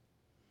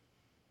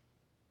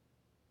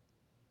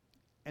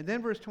 And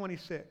then verse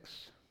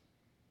 26.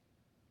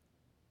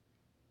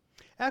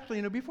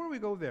 Actually, before we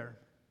go there,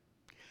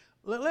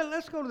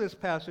 let's go to this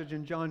passage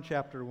in John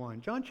chapter 1.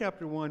 John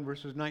chapter 1,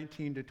 verses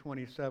 19 to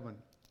 27.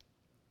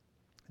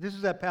 This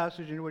is that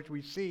passage in which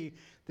we see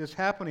this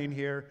happening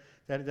here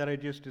that I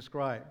just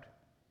described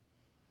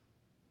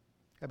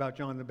about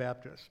John the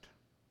Baptist.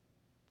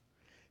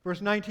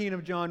 Verse 19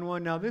 of John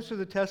 1, "Now this is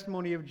the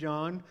testimony of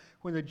John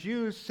when the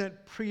Jews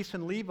sent priests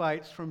and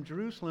Levites from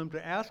Jerusalem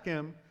to ask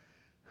him,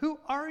 'Who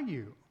are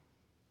you?'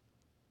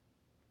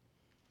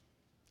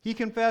 He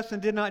confessed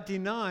and did not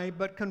deny,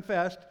 but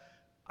confessed,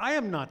 'I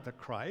am not the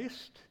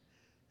Christ.'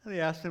 And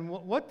they asked him,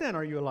 'What then?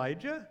 Are you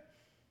Elijah?'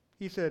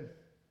 He said,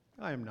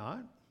 'I am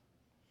not.'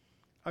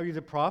 'Are you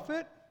the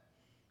prophet?'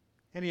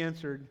 And he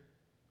answered,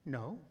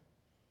 'No.'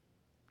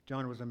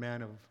 John was a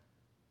man of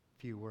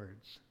few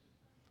words.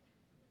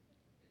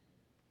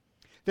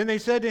 Then they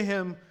said to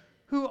him,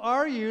 'Who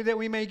are you, that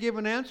we may give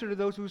an answer to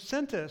those who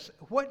sent us?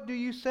 What do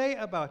you say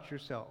about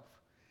yourself?'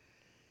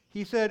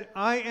 He said,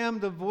 'I am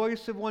the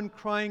voice of one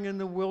crying in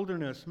the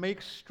wilderness,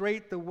 make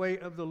straight the way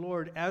of the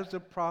Lord, as the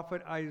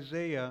prophet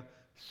Isaiah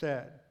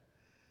said.'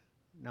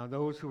 Now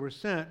those who were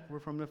sent were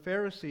from the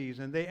Pharisees,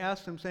 and they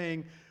asked him,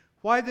 saying,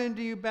 'Why then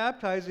do you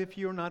baptize if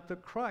you are not the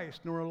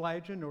Christ, nor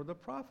Elijah, nor the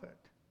prophet?'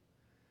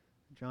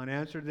 John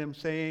answered them,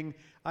 saying,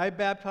 'I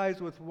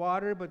baptize with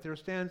water, but there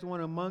stands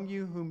one among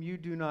you whom you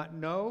do not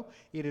know.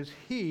 It is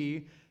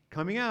he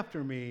coming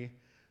after me,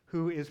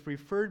 who is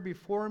preferred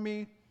before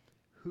me,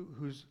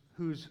 whose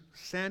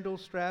sandal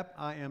strap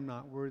I am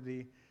not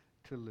worthy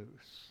to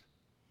loose.'"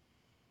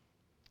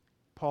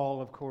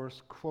 Paul, of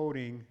course,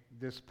 quoting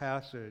this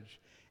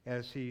passage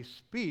as he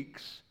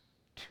speaks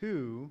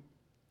to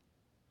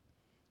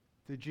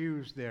the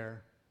Jews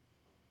there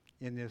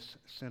in this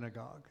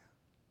synagogue.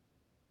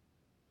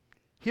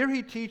 Here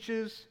he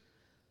teaches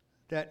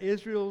that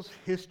Israel's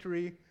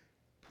history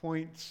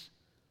points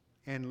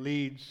and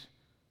leads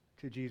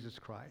to Jesus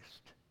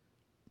Christ.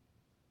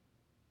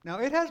 Now,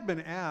 it has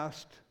been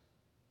asked,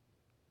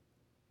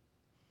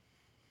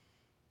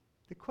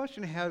 the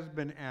question has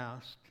been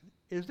asked,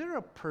 is there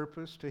a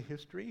purpose to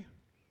history?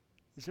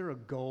 Is there a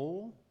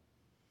goal?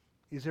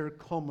 Is there a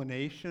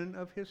culmination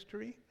of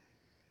history?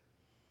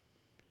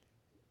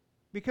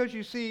 Because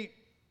you see,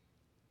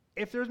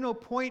 if there's no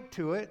point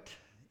to it,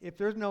 if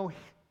there's no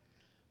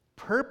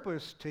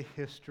purpose to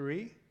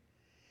history,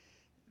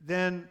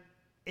 then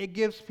it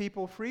gives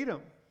people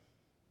freedom.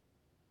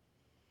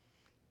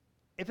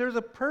 If there's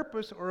a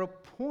purpose or a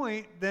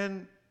point,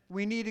 then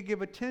we need to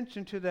give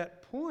attention to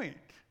that point.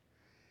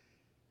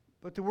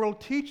 But the world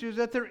teaches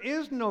that there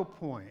is no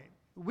point.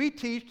 We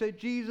teach that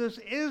Jesus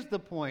is the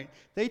point.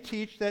 They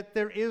teach that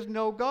there is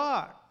no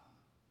God.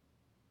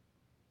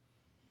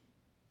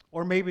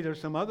 Or maybe there's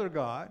some other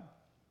God.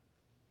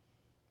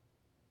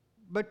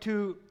 But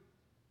to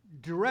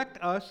direct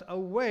us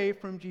away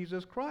from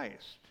Jesus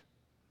Christ.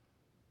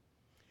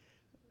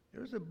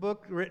 There's a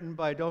book written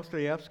by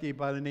Dostoevsky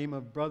by the name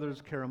of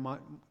Brothers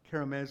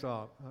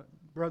Karamazov.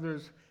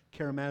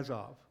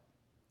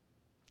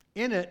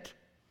 In it,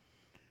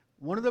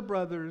 one of the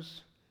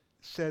brothers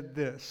said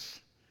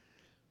this: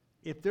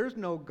 "If there's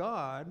no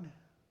God,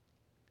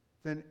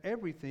 then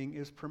everything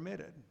is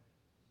permitted."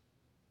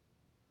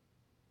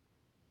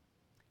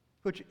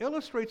 Which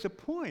illustrates a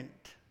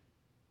point.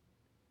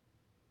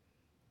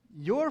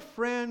 Your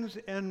friends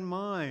and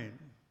mine,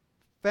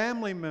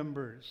 family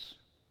members,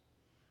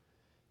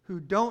 who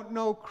don't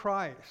know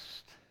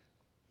Christ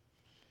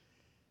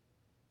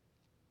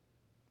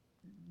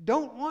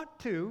don't want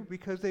to,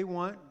 because they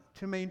want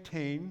to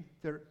maintain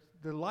the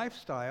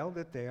lifestyle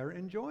that they are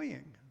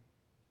enjoying.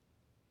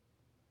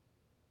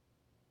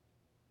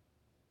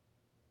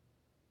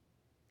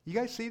 You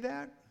guys see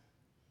that?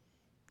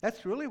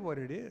 That's really what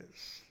it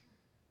is.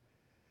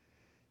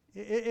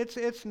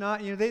 It's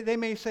not, they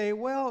may say,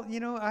 well,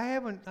 I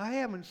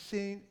haven't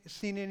seen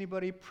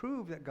anybody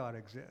prove that God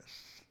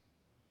exists.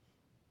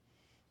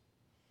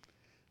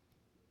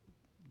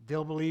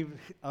 They'll believe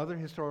other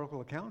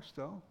historical accounts,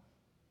 though.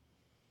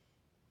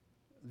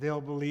 They'll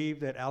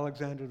believe that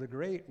Alexander the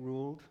Great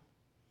ruled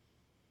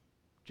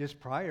just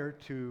prior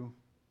to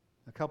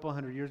a couple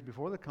hundred years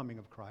before the coming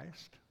of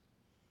Christ.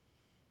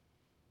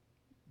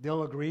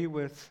 They'll agree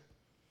with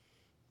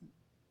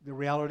the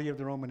reality of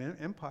the Roman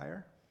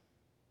Empire.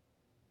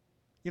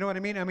 You know what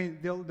I mean? I mean,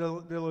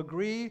 they'll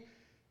agree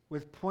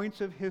with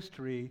points of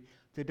history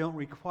that don't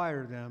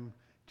require them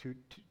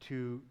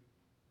to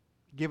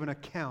give an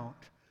account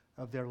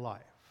of their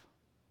life.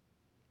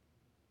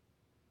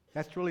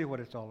 That's really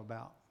what it's all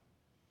about.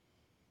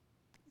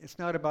 It's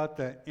not about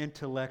the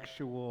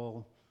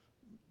intellectual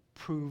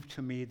prove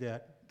to me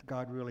that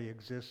God really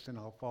exists and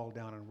I'll fall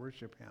down and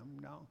worship him.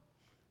 No.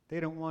 They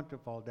don't want to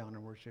fall down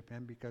and worship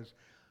him because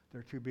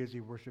they're too busy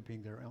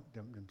worshiping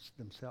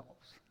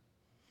themselves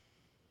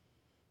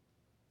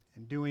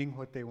and doing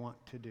what they want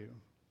to do,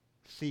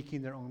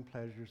 seeking their own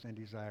pleasures and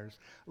desires,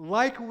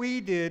 like we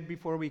did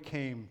before we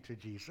came to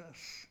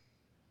Jesus.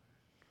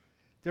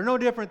 They're no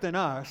different than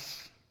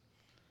us.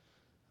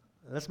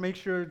 Let's make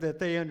sure that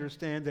they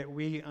understand that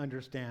we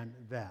understand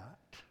that.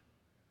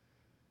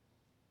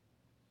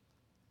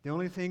 The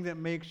only thing that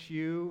makes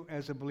you,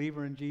 as a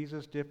believer in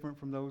Jesus, different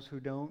from those who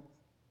don't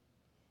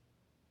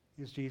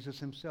is Jesus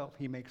himself.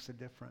 He makes the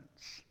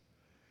difference.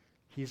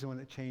 He's the one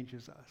that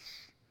changes us.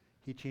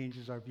 He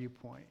changes our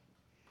viewpoint.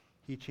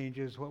 He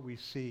changes what we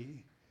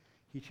see.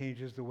 He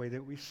changes the way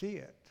that we see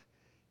it.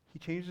 He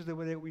changes the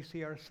way that we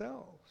see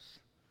ourselves.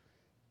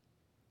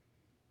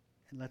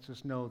 And lets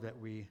us know that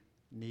we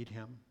need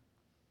him.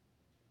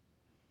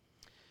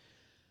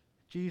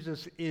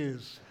 Jesus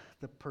is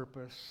the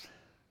purpose.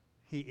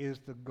 He is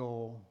the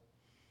goal.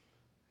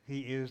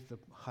 He is the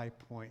high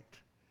point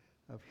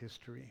of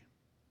history.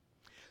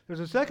 There's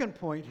a second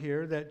point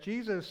here, that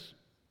Jesus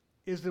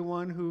is the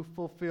one who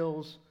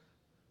fulfills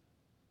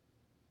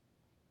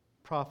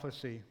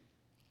prophecy.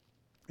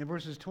 In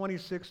verses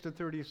 26 to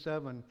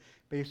 37,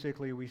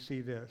 basically we see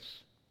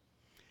this.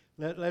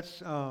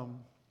 Let's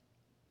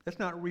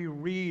not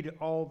reread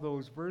all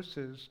those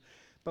verses,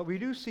 but we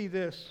do see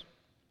this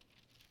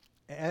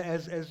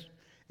as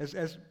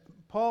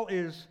Paul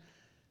is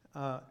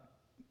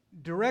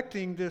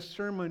directing this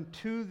sermon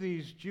to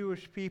these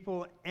Jewish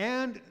people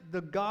and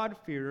the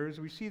God-fearers.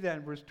 We see that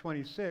in verse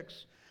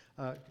 26.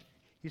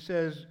 He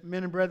says,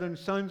 "Men and brethren,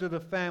 sons of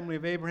the family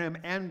of Abraham,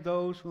 and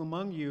those who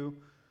among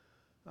you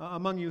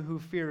who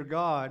fear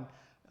God,"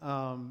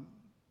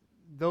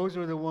 those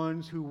are the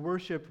ones who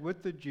worshiped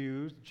with the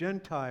Jews,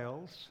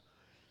 Gentiles,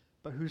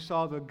 but who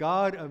saw the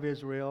God of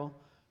Israel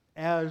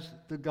as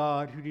the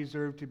God who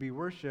deserved to be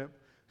worshipped.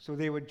 So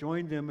they would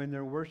join them in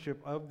their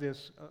worship of the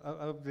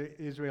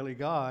Israeli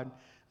God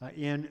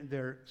in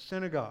their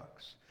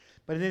synagogues.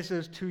 But then it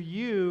says, "To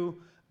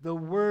you the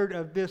word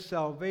of this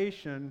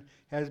salvation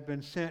has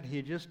been sent."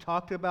 He just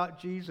talked about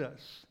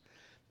Jesus.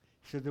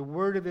 He said, the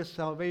word of this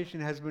salvation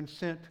has been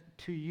sent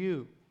to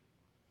you.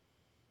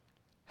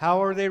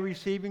 How are they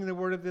receiving the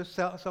word of this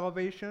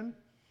salvation?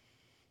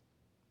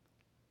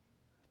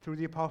 Through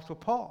the Apostle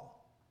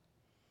Paul.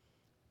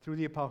 Through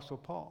the Apostle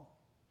Paul.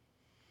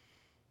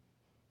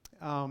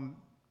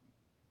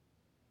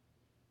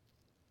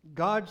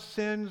 God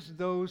sends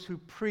those who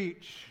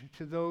preach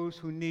to those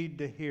who need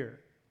to hear.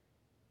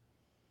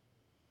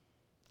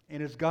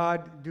 And it's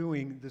God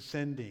doing the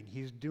sending.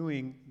 He's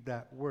doing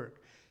that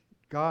work.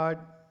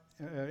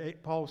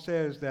 Paul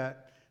says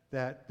that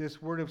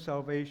this word of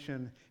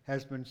salvation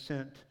has been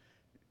sent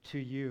to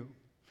you.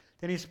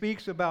 Then he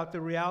speaks about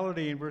the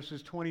reality in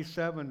verses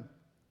 27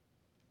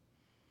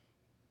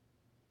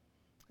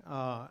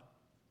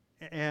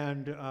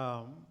 and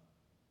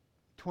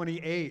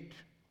 28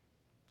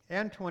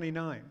 and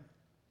 29,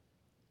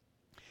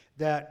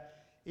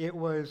 that it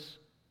was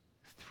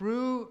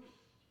through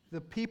the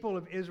people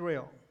of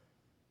Israel,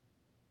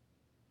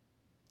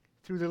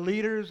 through the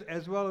leaders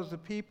as well as the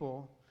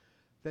people,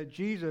 that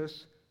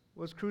Jesus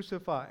was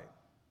crucified.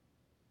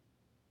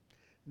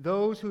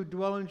 Those who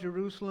dwell in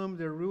Jerusalem,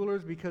 their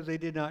rulers, because they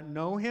did not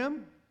know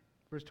him,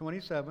 verse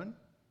 27,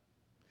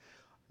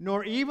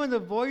 nor even the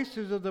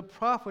voices of the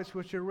prophets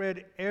which are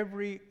read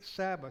every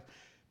Sabbath.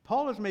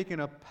 Paul is making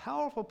a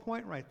powerful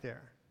point right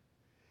there.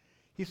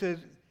 He says,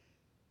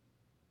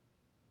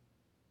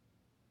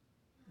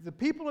 the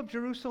people of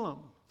Jerusalem,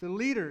 the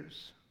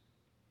leaders,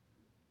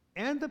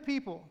 and the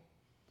people,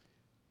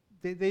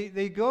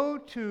 they go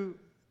to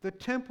the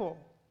temple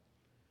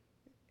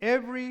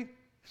every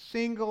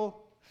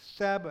single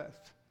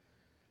Sabbath.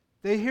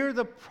 They hear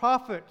the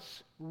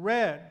prophets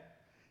read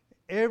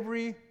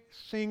every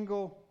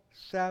single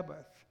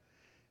Sabbath,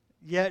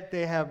 yet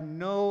they have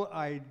no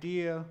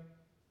idea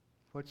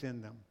what's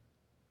in them.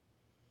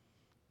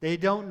 They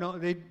don't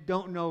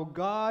know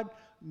God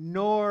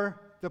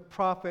nor the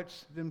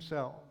prophets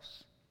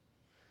themselves.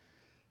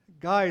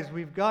 Guys,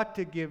 we've got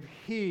to give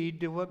heed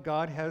to what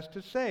God has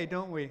to say,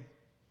 don't we?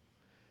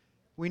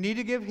 We need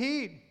to give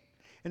heed.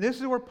 And this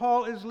is where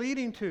Paul is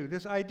leading to,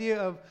 this idea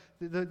of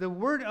the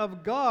Word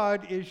of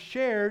God is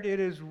shared, it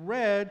is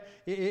read,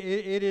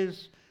 it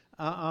is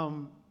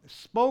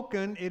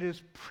spoken, it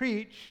is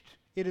preached,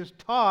 it is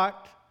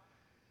taught.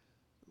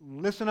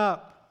 Listen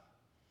up.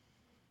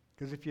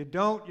 Because if you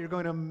don't, you're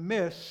going to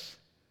miss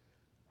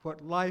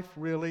what life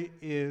really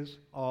is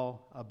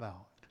all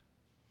about.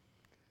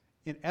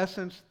 In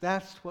essence,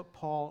 that's what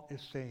Paul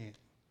is saying.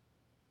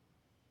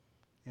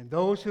 And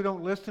those who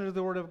don't listen to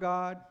the Word of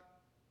God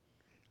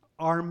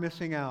are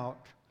missing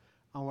out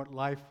on what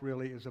life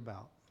really is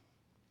about.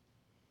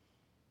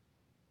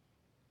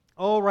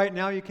 Oh, right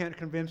now you can't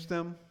convince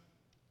them.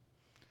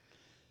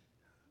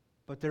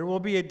 But there will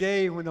be a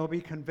day when they'll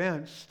be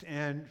convinced,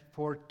 and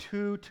for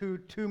too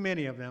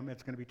many of them,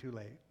 it's going to be too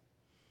late.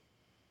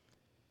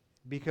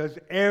 Because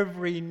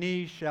every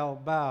knee shall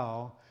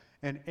bow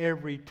and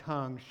every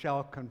tongue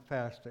shall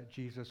confess that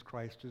Jesus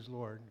Christ is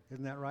Lord.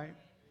 Isn't that right?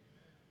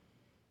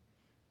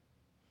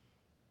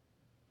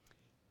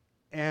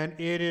 And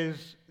it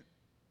is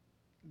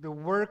the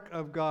work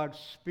of God's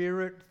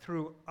Spirit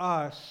through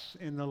us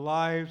in the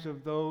lives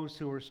of those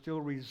who are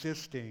still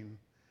resisting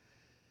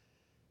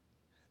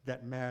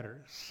that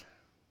matters.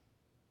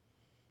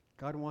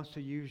 God wants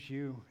to use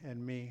you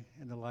and me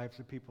in the lives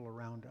of people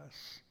around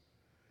us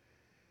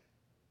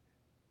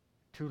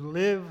to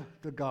live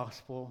the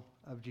gospel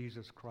of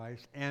Jesus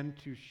Christ and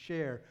to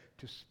share,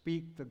 to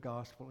speak the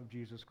gospel of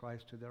Jesus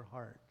Christ to their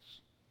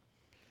hearts.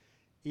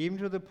 Even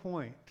to the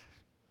point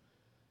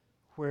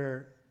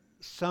where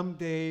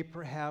someday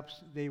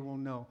perhaps they will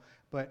know.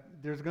 But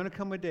there's going to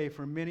come a day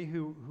for many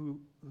who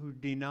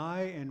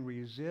deny and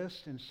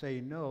resist and say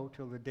no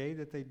till the day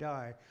that they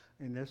die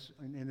in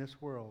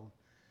this world.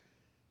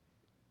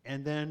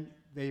 And then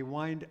they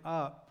wind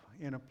up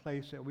in a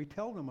place that we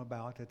tell them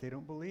about that they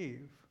don't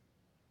believe.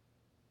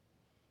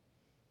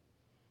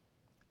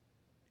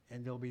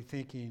 And they'll be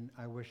thinking,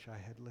 I wish I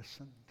had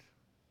listened.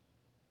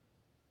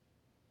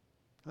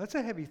 That's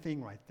a heavy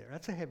thing right there.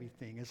 That's a heavy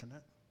thing, isn't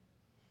it?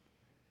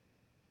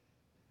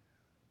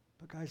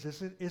 But guys,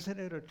 isn't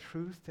it a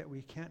truth that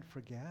we can't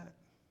forget?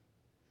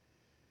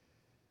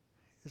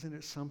 Isn't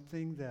it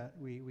something that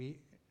we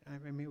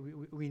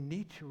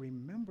need to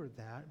remember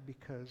that,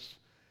 because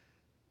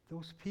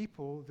those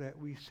people that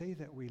we say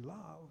that we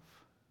love,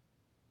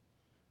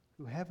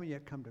 who haven't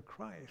yet come to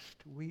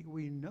Christ,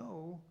 we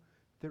know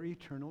their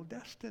eternal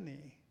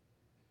destiny.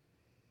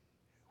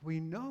 We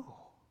know.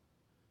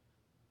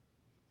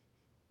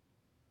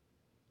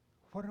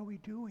 What are we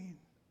doing?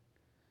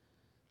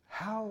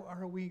 How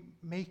are we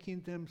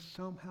making them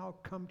somehow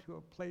come to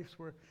a place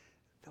where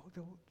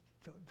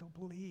they'll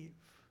believe,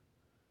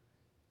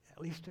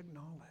 at least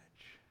acknowledge?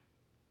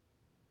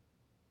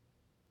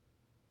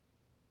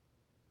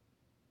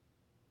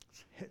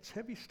 It's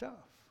heavy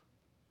stuff.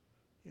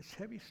 It's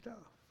heavy stuff.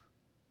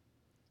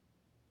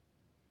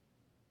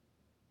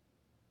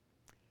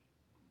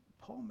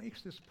 Paul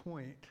makes this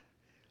point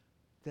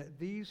that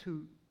these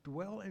who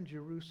dwell in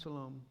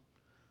Jerusalem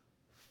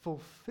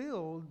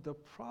fulfilled the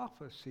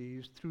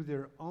prophecies through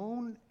their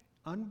own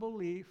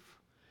unbelief,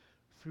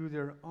 through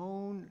their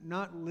own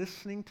not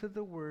listening to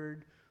the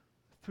word,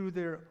 through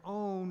their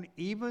own,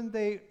 even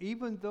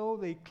though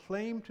they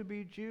claim to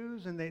be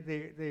Jews, and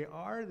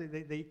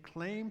they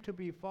claim to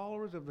be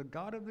followers of the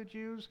God of the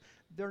Jews,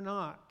 they're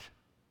not.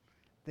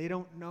 They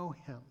don't know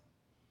him,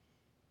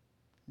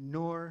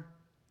 nor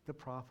the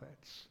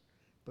prophets.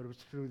 But it was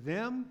through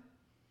them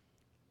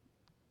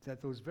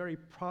that those very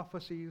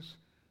prophecies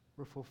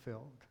were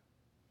fulfilled.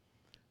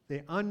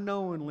 They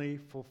unknowingly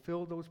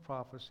fulfilled those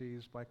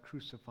prophecies by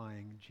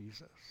crucifying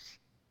Jesus.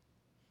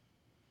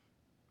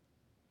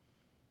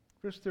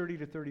 Verse 30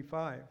 to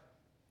 35.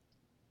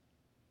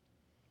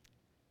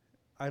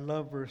 I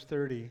love verse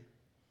 30.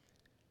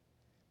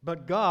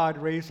 But God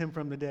raised him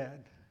from the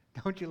dead.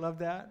 Don't you love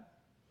that?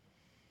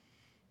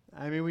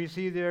 I mean, we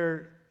see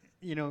there,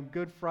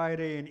 Good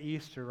Friday and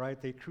Easter, right?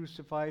 They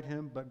crucified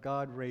him, but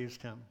God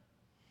raised him.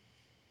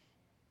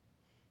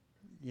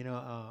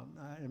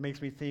 It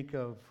makes me think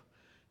of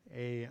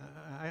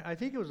I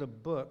think it was a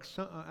book.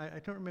 I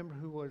don't remember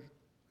who was.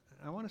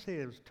 I want to say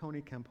it was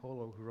Tony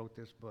Campolo who wrote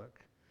this book.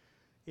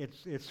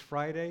 It's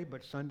Friday,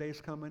 but Sunday's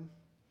coming.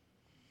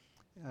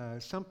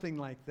 Something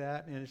like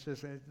that. And it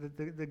says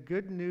the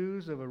good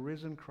news of a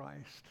risen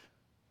Christ.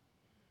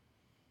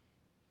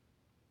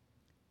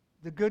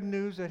 The good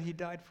news that he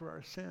died for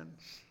our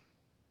sins.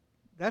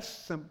 That's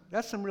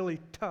some really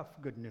tough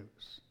good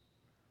news.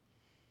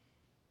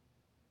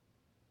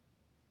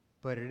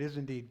 But it is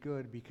indeed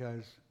good,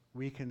 because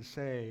we can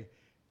say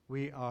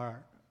we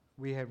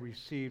have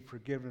received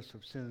forgiveness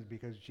of sins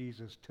because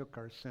Jesus took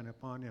our sin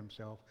upon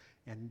himself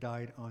and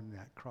died on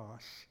that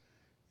cross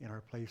in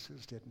our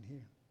places, didn't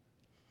he?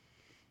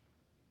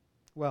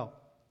 Well,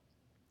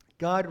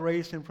 God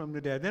raised him from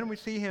the dead. Then we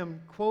see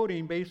him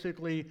quoting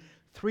basically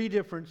three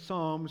different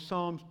Psalms: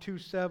 Psalms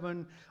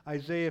 2:7,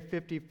 Isaiah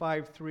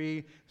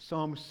 55:3,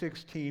 Psalm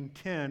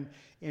 16:10,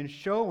 in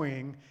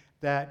showing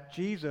that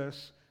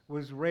Jesus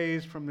was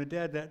raised from the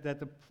dead.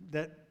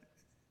 That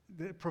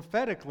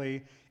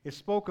prophetically it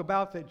spoke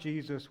about that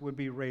Jesus would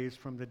be raised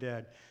from the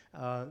dead.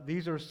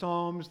 These are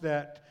Psalms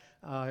that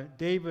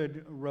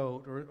David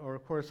wrote, or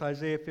of course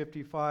Isaiah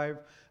 55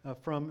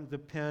 from the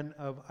pen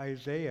of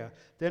Isaiah.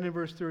 Then in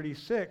verse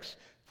 36,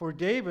 for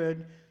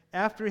David,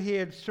 after he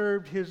had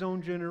served his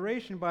own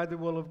generation by the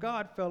will of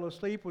God, fell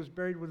asleep, was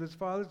buried with his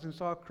fathers, and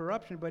saw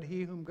corruption. But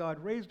he whom God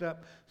raised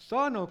up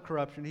saw no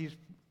corruption. He's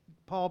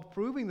Paul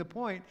proving the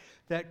point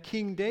that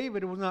King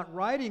David was not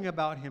writing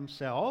about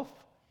himself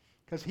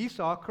because he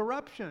saw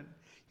corruption.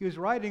 He was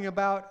writing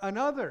about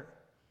another.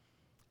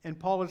 And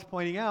Paul is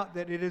pointing out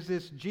that it is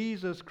this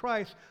Jesus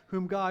Christ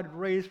whom God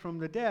raised from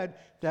the dead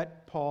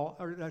that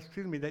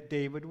that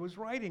David was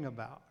writing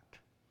about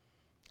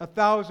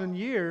 1,000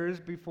 years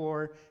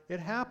before it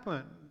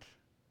happened.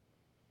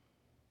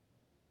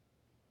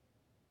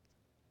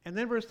 And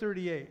then verse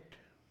 38.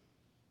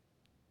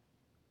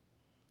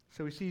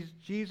 So he sees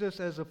Jesus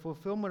as a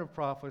fulfillment of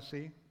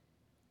prophecy.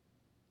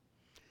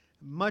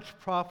 Much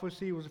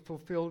prophecy was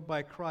fulfilled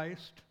by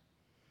Christ.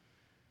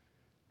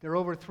 There are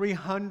over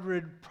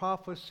 300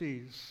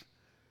 prophecies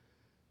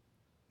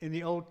in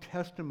the Old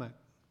Testament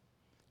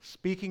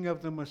speaking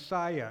of the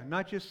Messiah,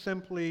 not just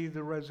simply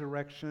the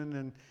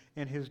resurrection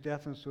and his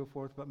death and so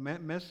forth, but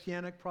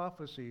messianic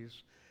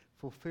prophecies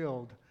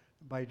fulfilled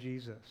by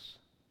Jesus.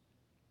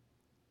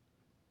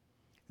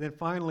 Then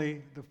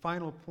finally, the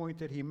final point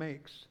that he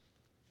makes: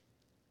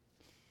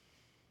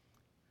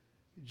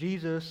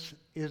 Jesus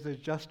is the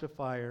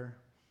justifier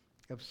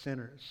of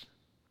sinners.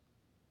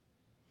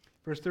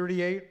 Verse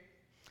 38,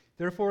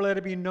 therefore let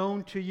it be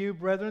known to you,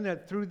 brethren,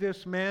 that through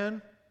this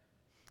man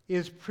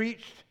is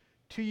preached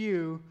to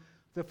you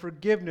the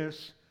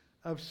forgiveness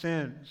of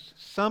sins.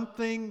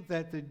 Something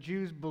that the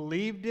Jews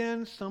believed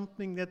in,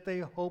 something that they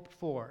hoped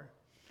for.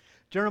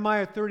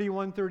 Jeremiah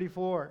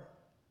 31:34.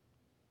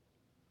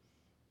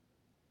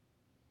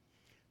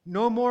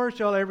 No more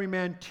shall every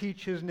man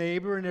teach his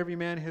neighbor and every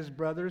man his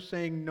brother,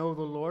 saying, know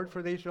the Lord,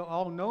 for they shall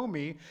all know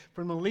me,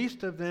 from the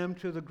least of them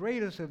to the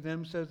greatest of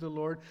them, says the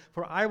Lord.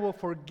 For I will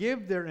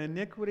forgive their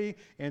iniquity,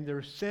 and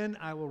their sin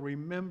I will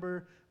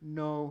remember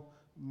no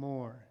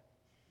more.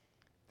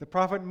 The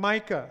prophet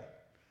Micah,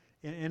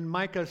 in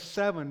Micah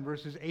 7,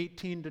 verses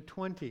 18 to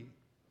 20.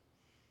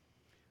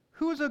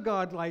 Who is a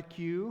God like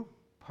you,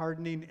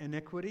 pardoning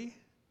iniquity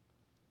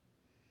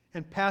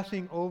and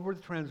passing over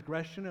the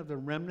transgression of the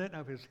remnant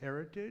of his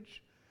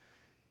heritage?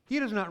 He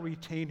does not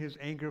retain his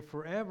anger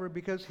forever,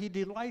 because he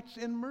delights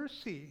in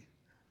mercy.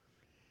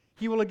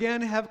 He will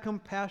again have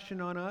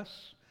compassion on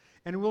us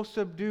and will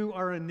subdue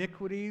our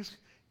iniquities.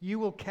 You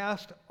will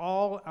cast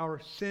all our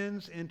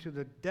sins into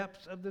the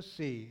depths of the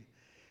sea.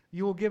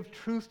 You will give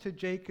truth to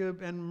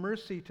Jacob and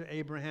mercy to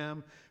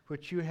Abraham,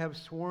 which you have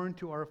sworn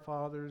to our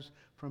fathers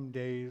from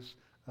days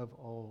of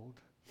old.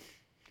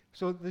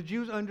 So the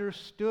Jews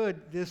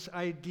understood this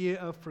idea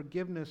of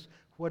forgiveness,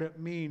 what it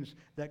means,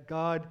 that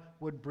God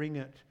would bring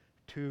it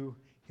to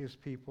his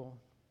people.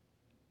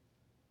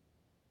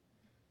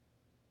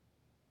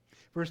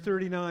 Verse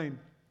 39,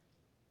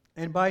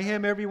 and by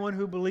him everyone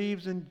who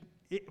believes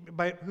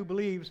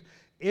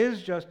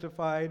is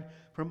justified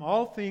from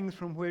all things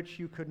from which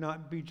you could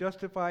not be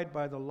justified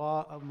by the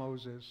law of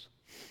Moses.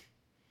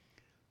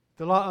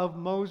 The law of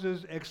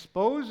Moses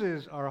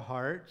exposes our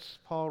hearts.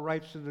 Paul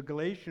writes to the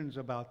Galatians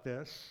about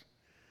this.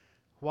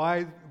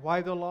 Why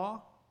the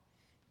law?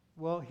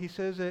 Well, he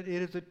says that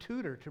it is a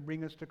tutor to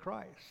bring us to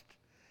Christ.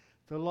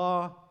 The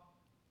law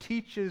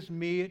teaches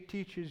me, it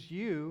teaches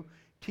you,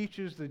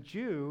 teaches the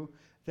Jew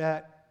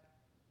that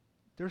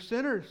they're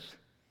sinners,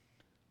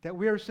 that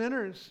we are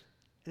sinners,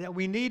 that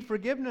we need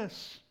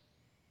forgiveness.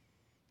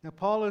 Now,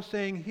 Paul is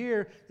saying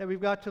here that we've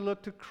got to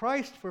look to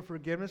Christ for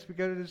forgiveness,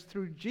 because it is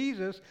through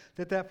Jesus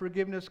that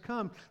forgiveness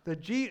comes.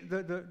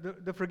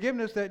 The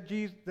forgiveness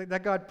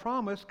that God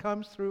promised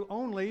comes through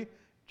only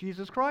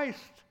Jesus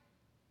Christ.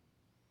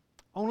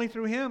 Only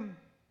through him.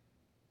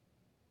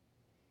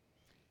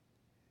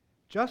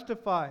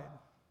 Justified,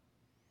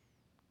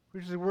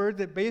 which is a word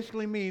that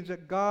basically means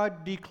that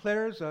God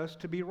declares us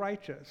to be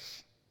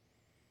righteous.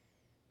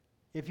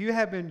 If you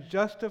have been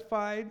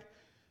justified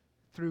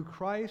through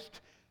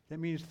Christ, that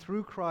means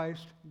through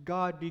Christ,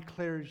 God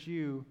declares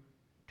you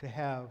to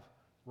have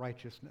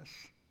righteousness,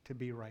 to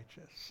be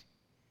righteous.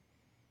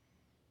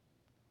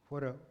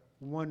 What a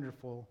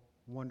wonderful,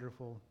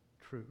 wonderful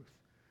truth.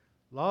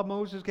 Law of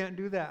Moses can't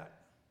do that.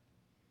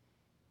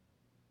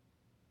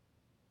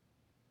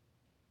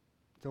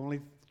 It's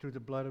only through the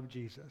blood of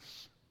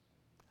Jesus.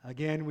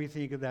 Again, we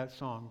think of that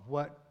song.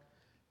 What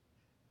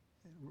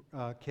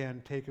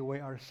can take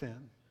away our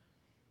sin?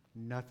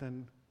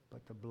 Nothing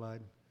but the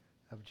blood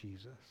of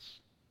Jesus.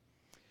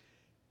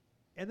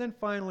 And then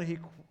finally,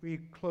 he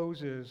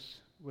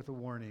closes with a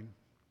warning.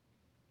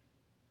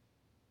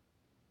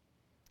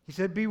 He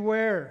said,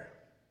 beware.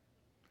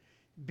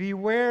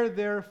 Beware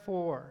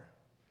therefore.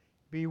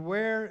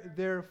 Beware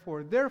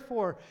therefore.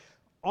 Therefore,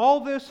 all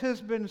this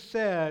has been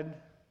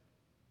said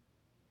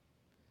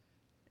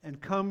and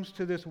comes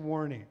to this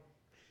warning.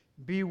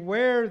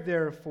 Beware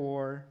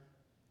therefore,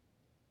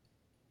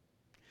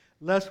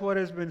 lest what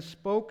has been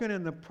spoken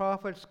in the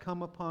prophets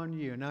come upon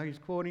you. Now he's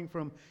quoting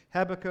from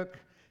Habakkuk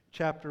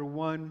chapter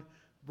 1,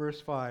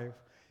 verse 5.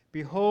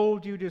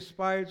 Behold, you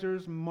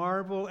despisers,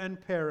 marvel and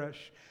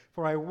perish.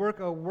 For I work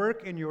a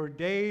work in your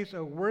days,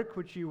 a work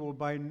which you will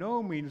by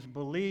no means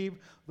believe,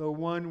 though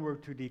one were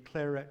to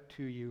declare it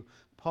to you.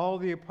 Paul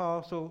the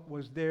apostle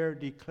was there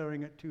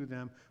declaring it to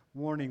them,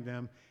 warning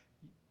them,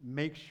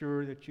 make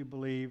sure that you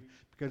believe,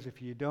 because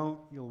if you don't,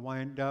 you'll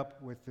wind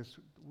up with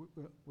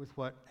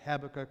what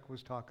Habakkuk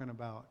was talking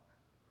about,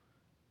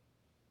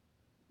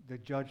 the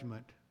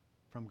judgment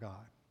from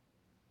God.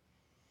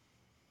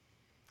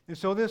 And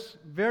so this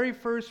very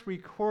first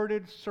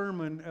recorded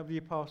sermon of the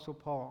Apostle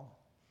Paul,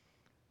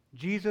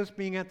 Jesus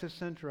being at the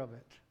center of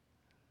it,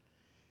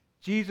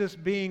 Jesus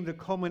being the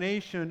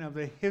culmination of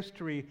the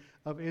history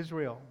of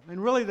Israel,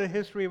 and really the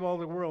history of all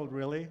the world,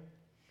 really.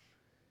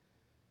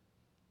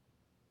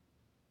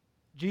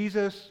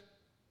 Jesus,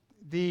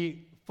 the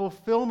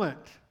fulfillment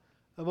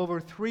of over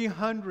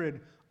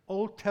 300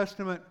 Old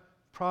Testament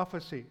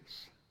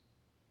prophecies.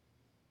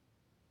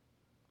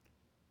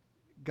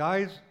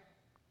 Guys,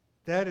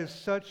 that is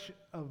such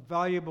a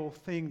valuable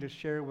thing to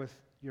share with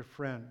your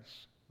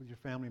friends, with your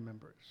family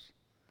members.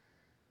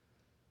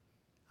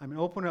 I mean,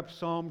 open up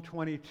Psalm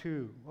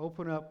 22.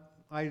 Open up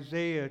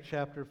Isaiah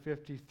chapter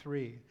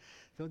 53.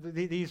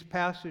 These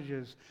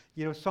passages,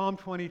 Psalm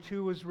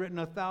 22 was written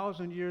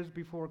 1,000 years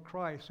before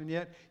Christ, and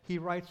yet he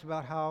writes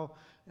about how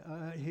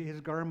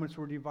his garments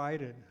were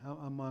divided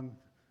among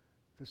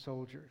the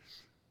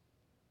soldiers.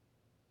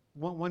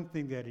 One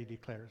thing that he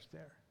declares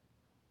there.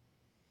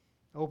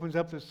 Opens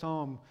up the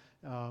psalm,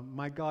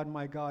 my God,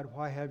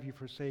 why have you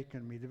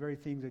forsaken me? The very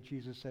thing that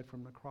Jesus said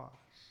from the cross.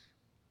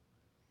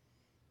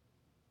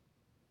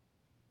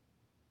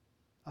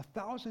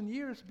 1,000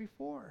 years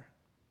before.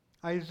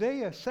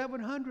 Isaiah,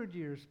 700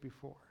 years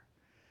before.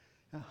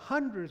 And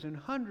hundreds and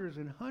hundreds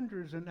and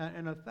hundreds and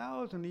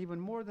 1,000, even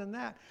more than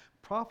that,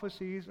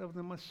 prophecies of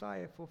the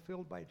Messiah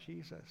fulfilled by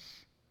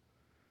Jesus.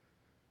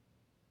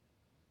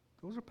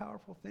 Those are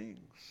powerful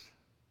things.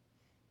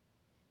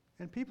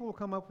 And people will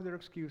come up with their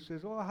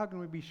excuses. Oh, how can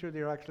we be sure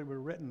they actually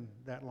were written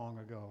that long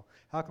ago?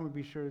 How can we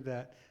be sure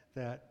that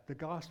the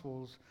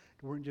Gospels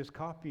weren't just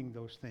copying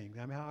those things?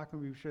 I mean, how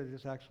can we be sure that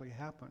this actually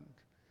happened?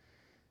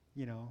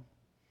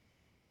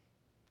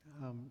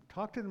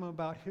 Talk to them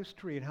about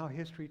history and how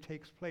history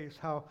takes place.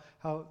 How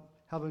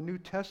the New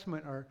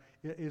Testament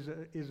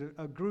is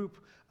a group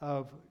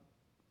of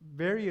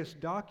various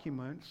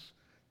documents.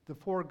 The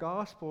four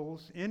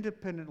Gospels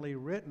independently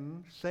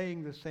written,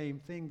 saying the same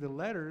thing. The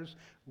letters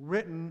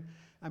written.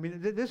 I mean,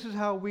 this is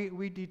how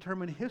we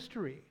determine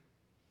history.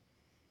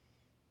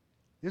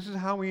 This is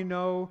how we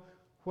know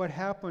what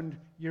happened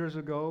years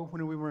ago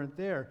when we weren't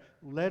there.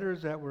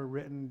 Letters that were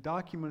written,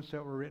 documents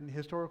that were written,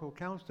 historical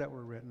accounts that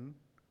were written.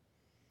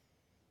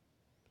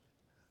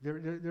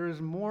 There is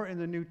more in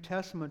the New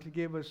Testament to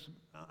give us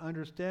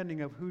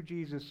understanding of who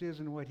Jesus is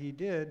and what he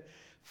did,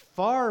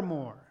 far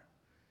more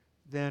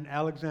than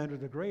Alexander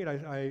the Great.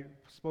 I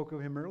spoke of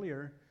him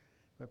earlier,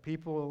 but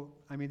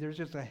there's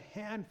just a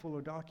handful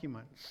of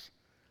documents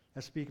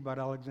that speak about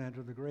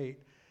Alexander the Great,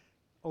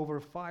 over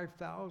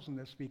 5,000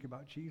 that speak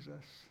about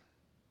Jesus.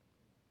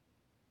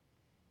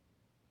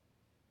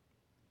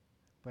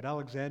 But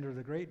Alexander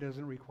the Great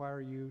doesn't require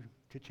you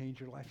to change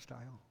your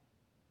lifestyle.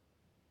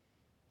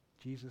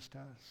 Jesus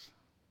does.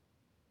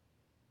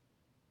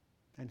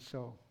 And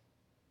so,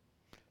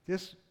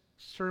 this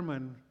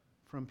sermon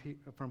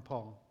from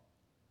Paul,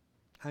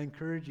 I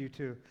encourage you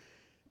to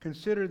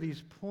consider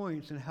these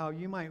points and how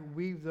you might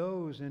weave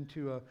those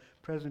into a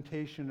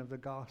presentation of the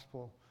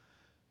gospel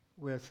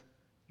with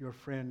your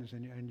friends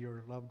and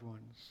your loved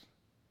ones.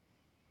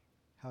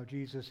 How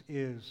Jesus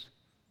is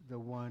the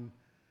one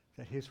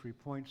that history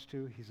points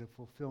to. He's a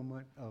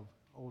fulfillment of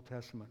Old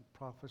Testament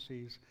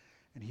prophecies,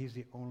 and he's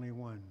the only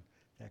one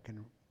that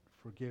can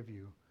forgive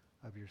you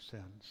of your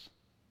sins.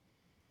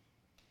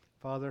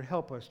 Father,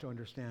 help us to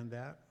understand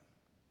that.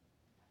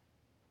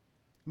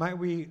 Might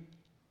we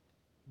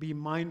be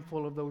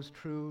mindful of those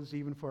truths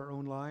even for our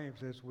own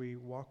lives as we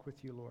walk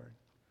with you, Lord.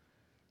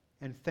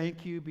 And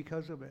thank you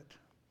because of it.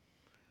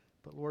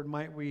 But Lord,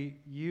 might we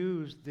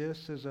use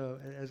this as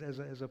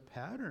a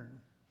pattern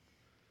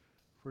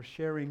for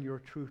sharing your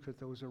truth with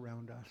those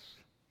around us.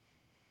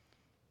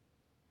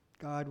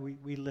 God,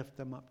 we lift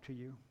them up to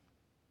you.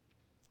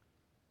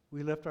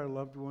 We lift our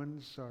loved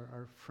ones,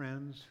 our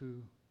friends who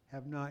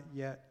have not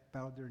yet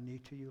bowed their knee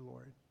to you,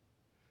 Lord.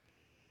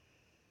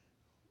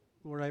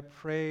 Lord, I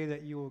pray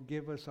that you will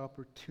give us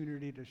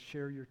opportunity to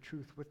share your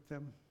truth with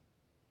them,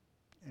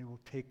 and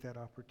we'll take that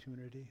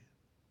opportunity.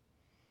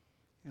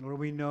 And Lord,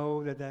 we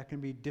know that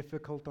can be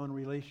difficult on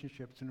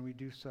relationships, and we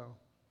do so.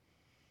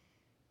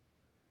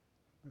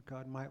 But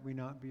God, might we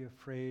not be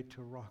afraid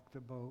to rock the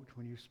boat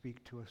when you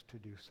speak to us to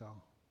do so.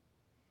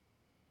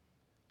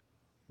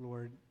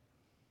 Lord,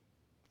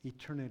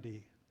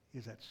 eternity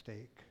is at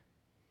stake.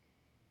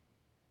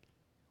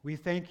 We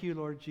thank you,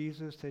 Lord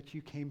Jesus, that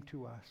you came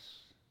to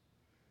us,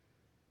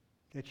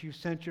 that you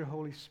sent your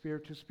Holy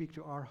Spirit to speak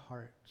to our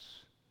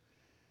hearts.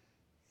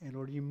 And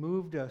Lord, you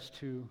moved us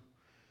to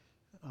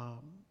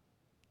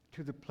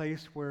the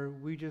place where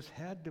we just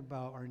had to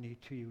bow our knee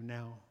to you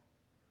now,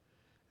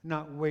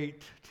 not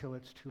wait till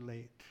it's too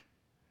late.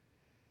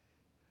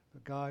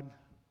 But God,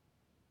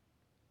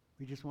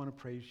 we just want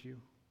to praise you.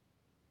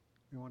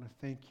 We want to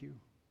thank you.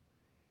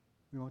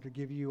 We want to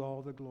give you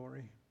all the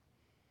glory.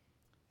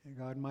 And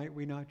God, might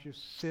we not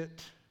just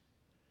sit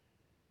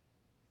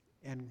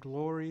and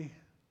glory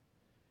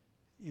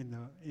in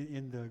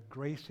the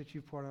grace that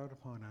you poured out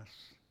upon us.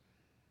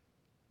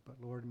 But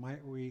Lord,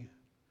 might we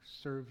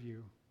serve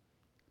you.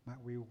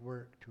 Might we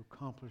work to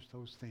accomplish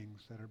those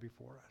things that are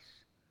before us,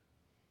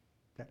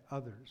 that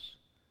others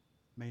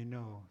may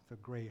know the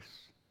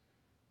grace,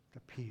 the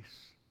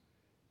peace,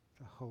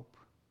 the hope,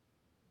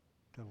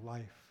 the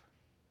life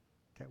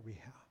that we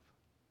have.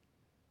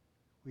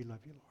 We love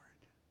you, Lord.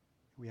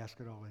 We ask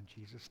it all in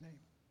Jesus' name.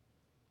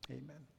 Amen.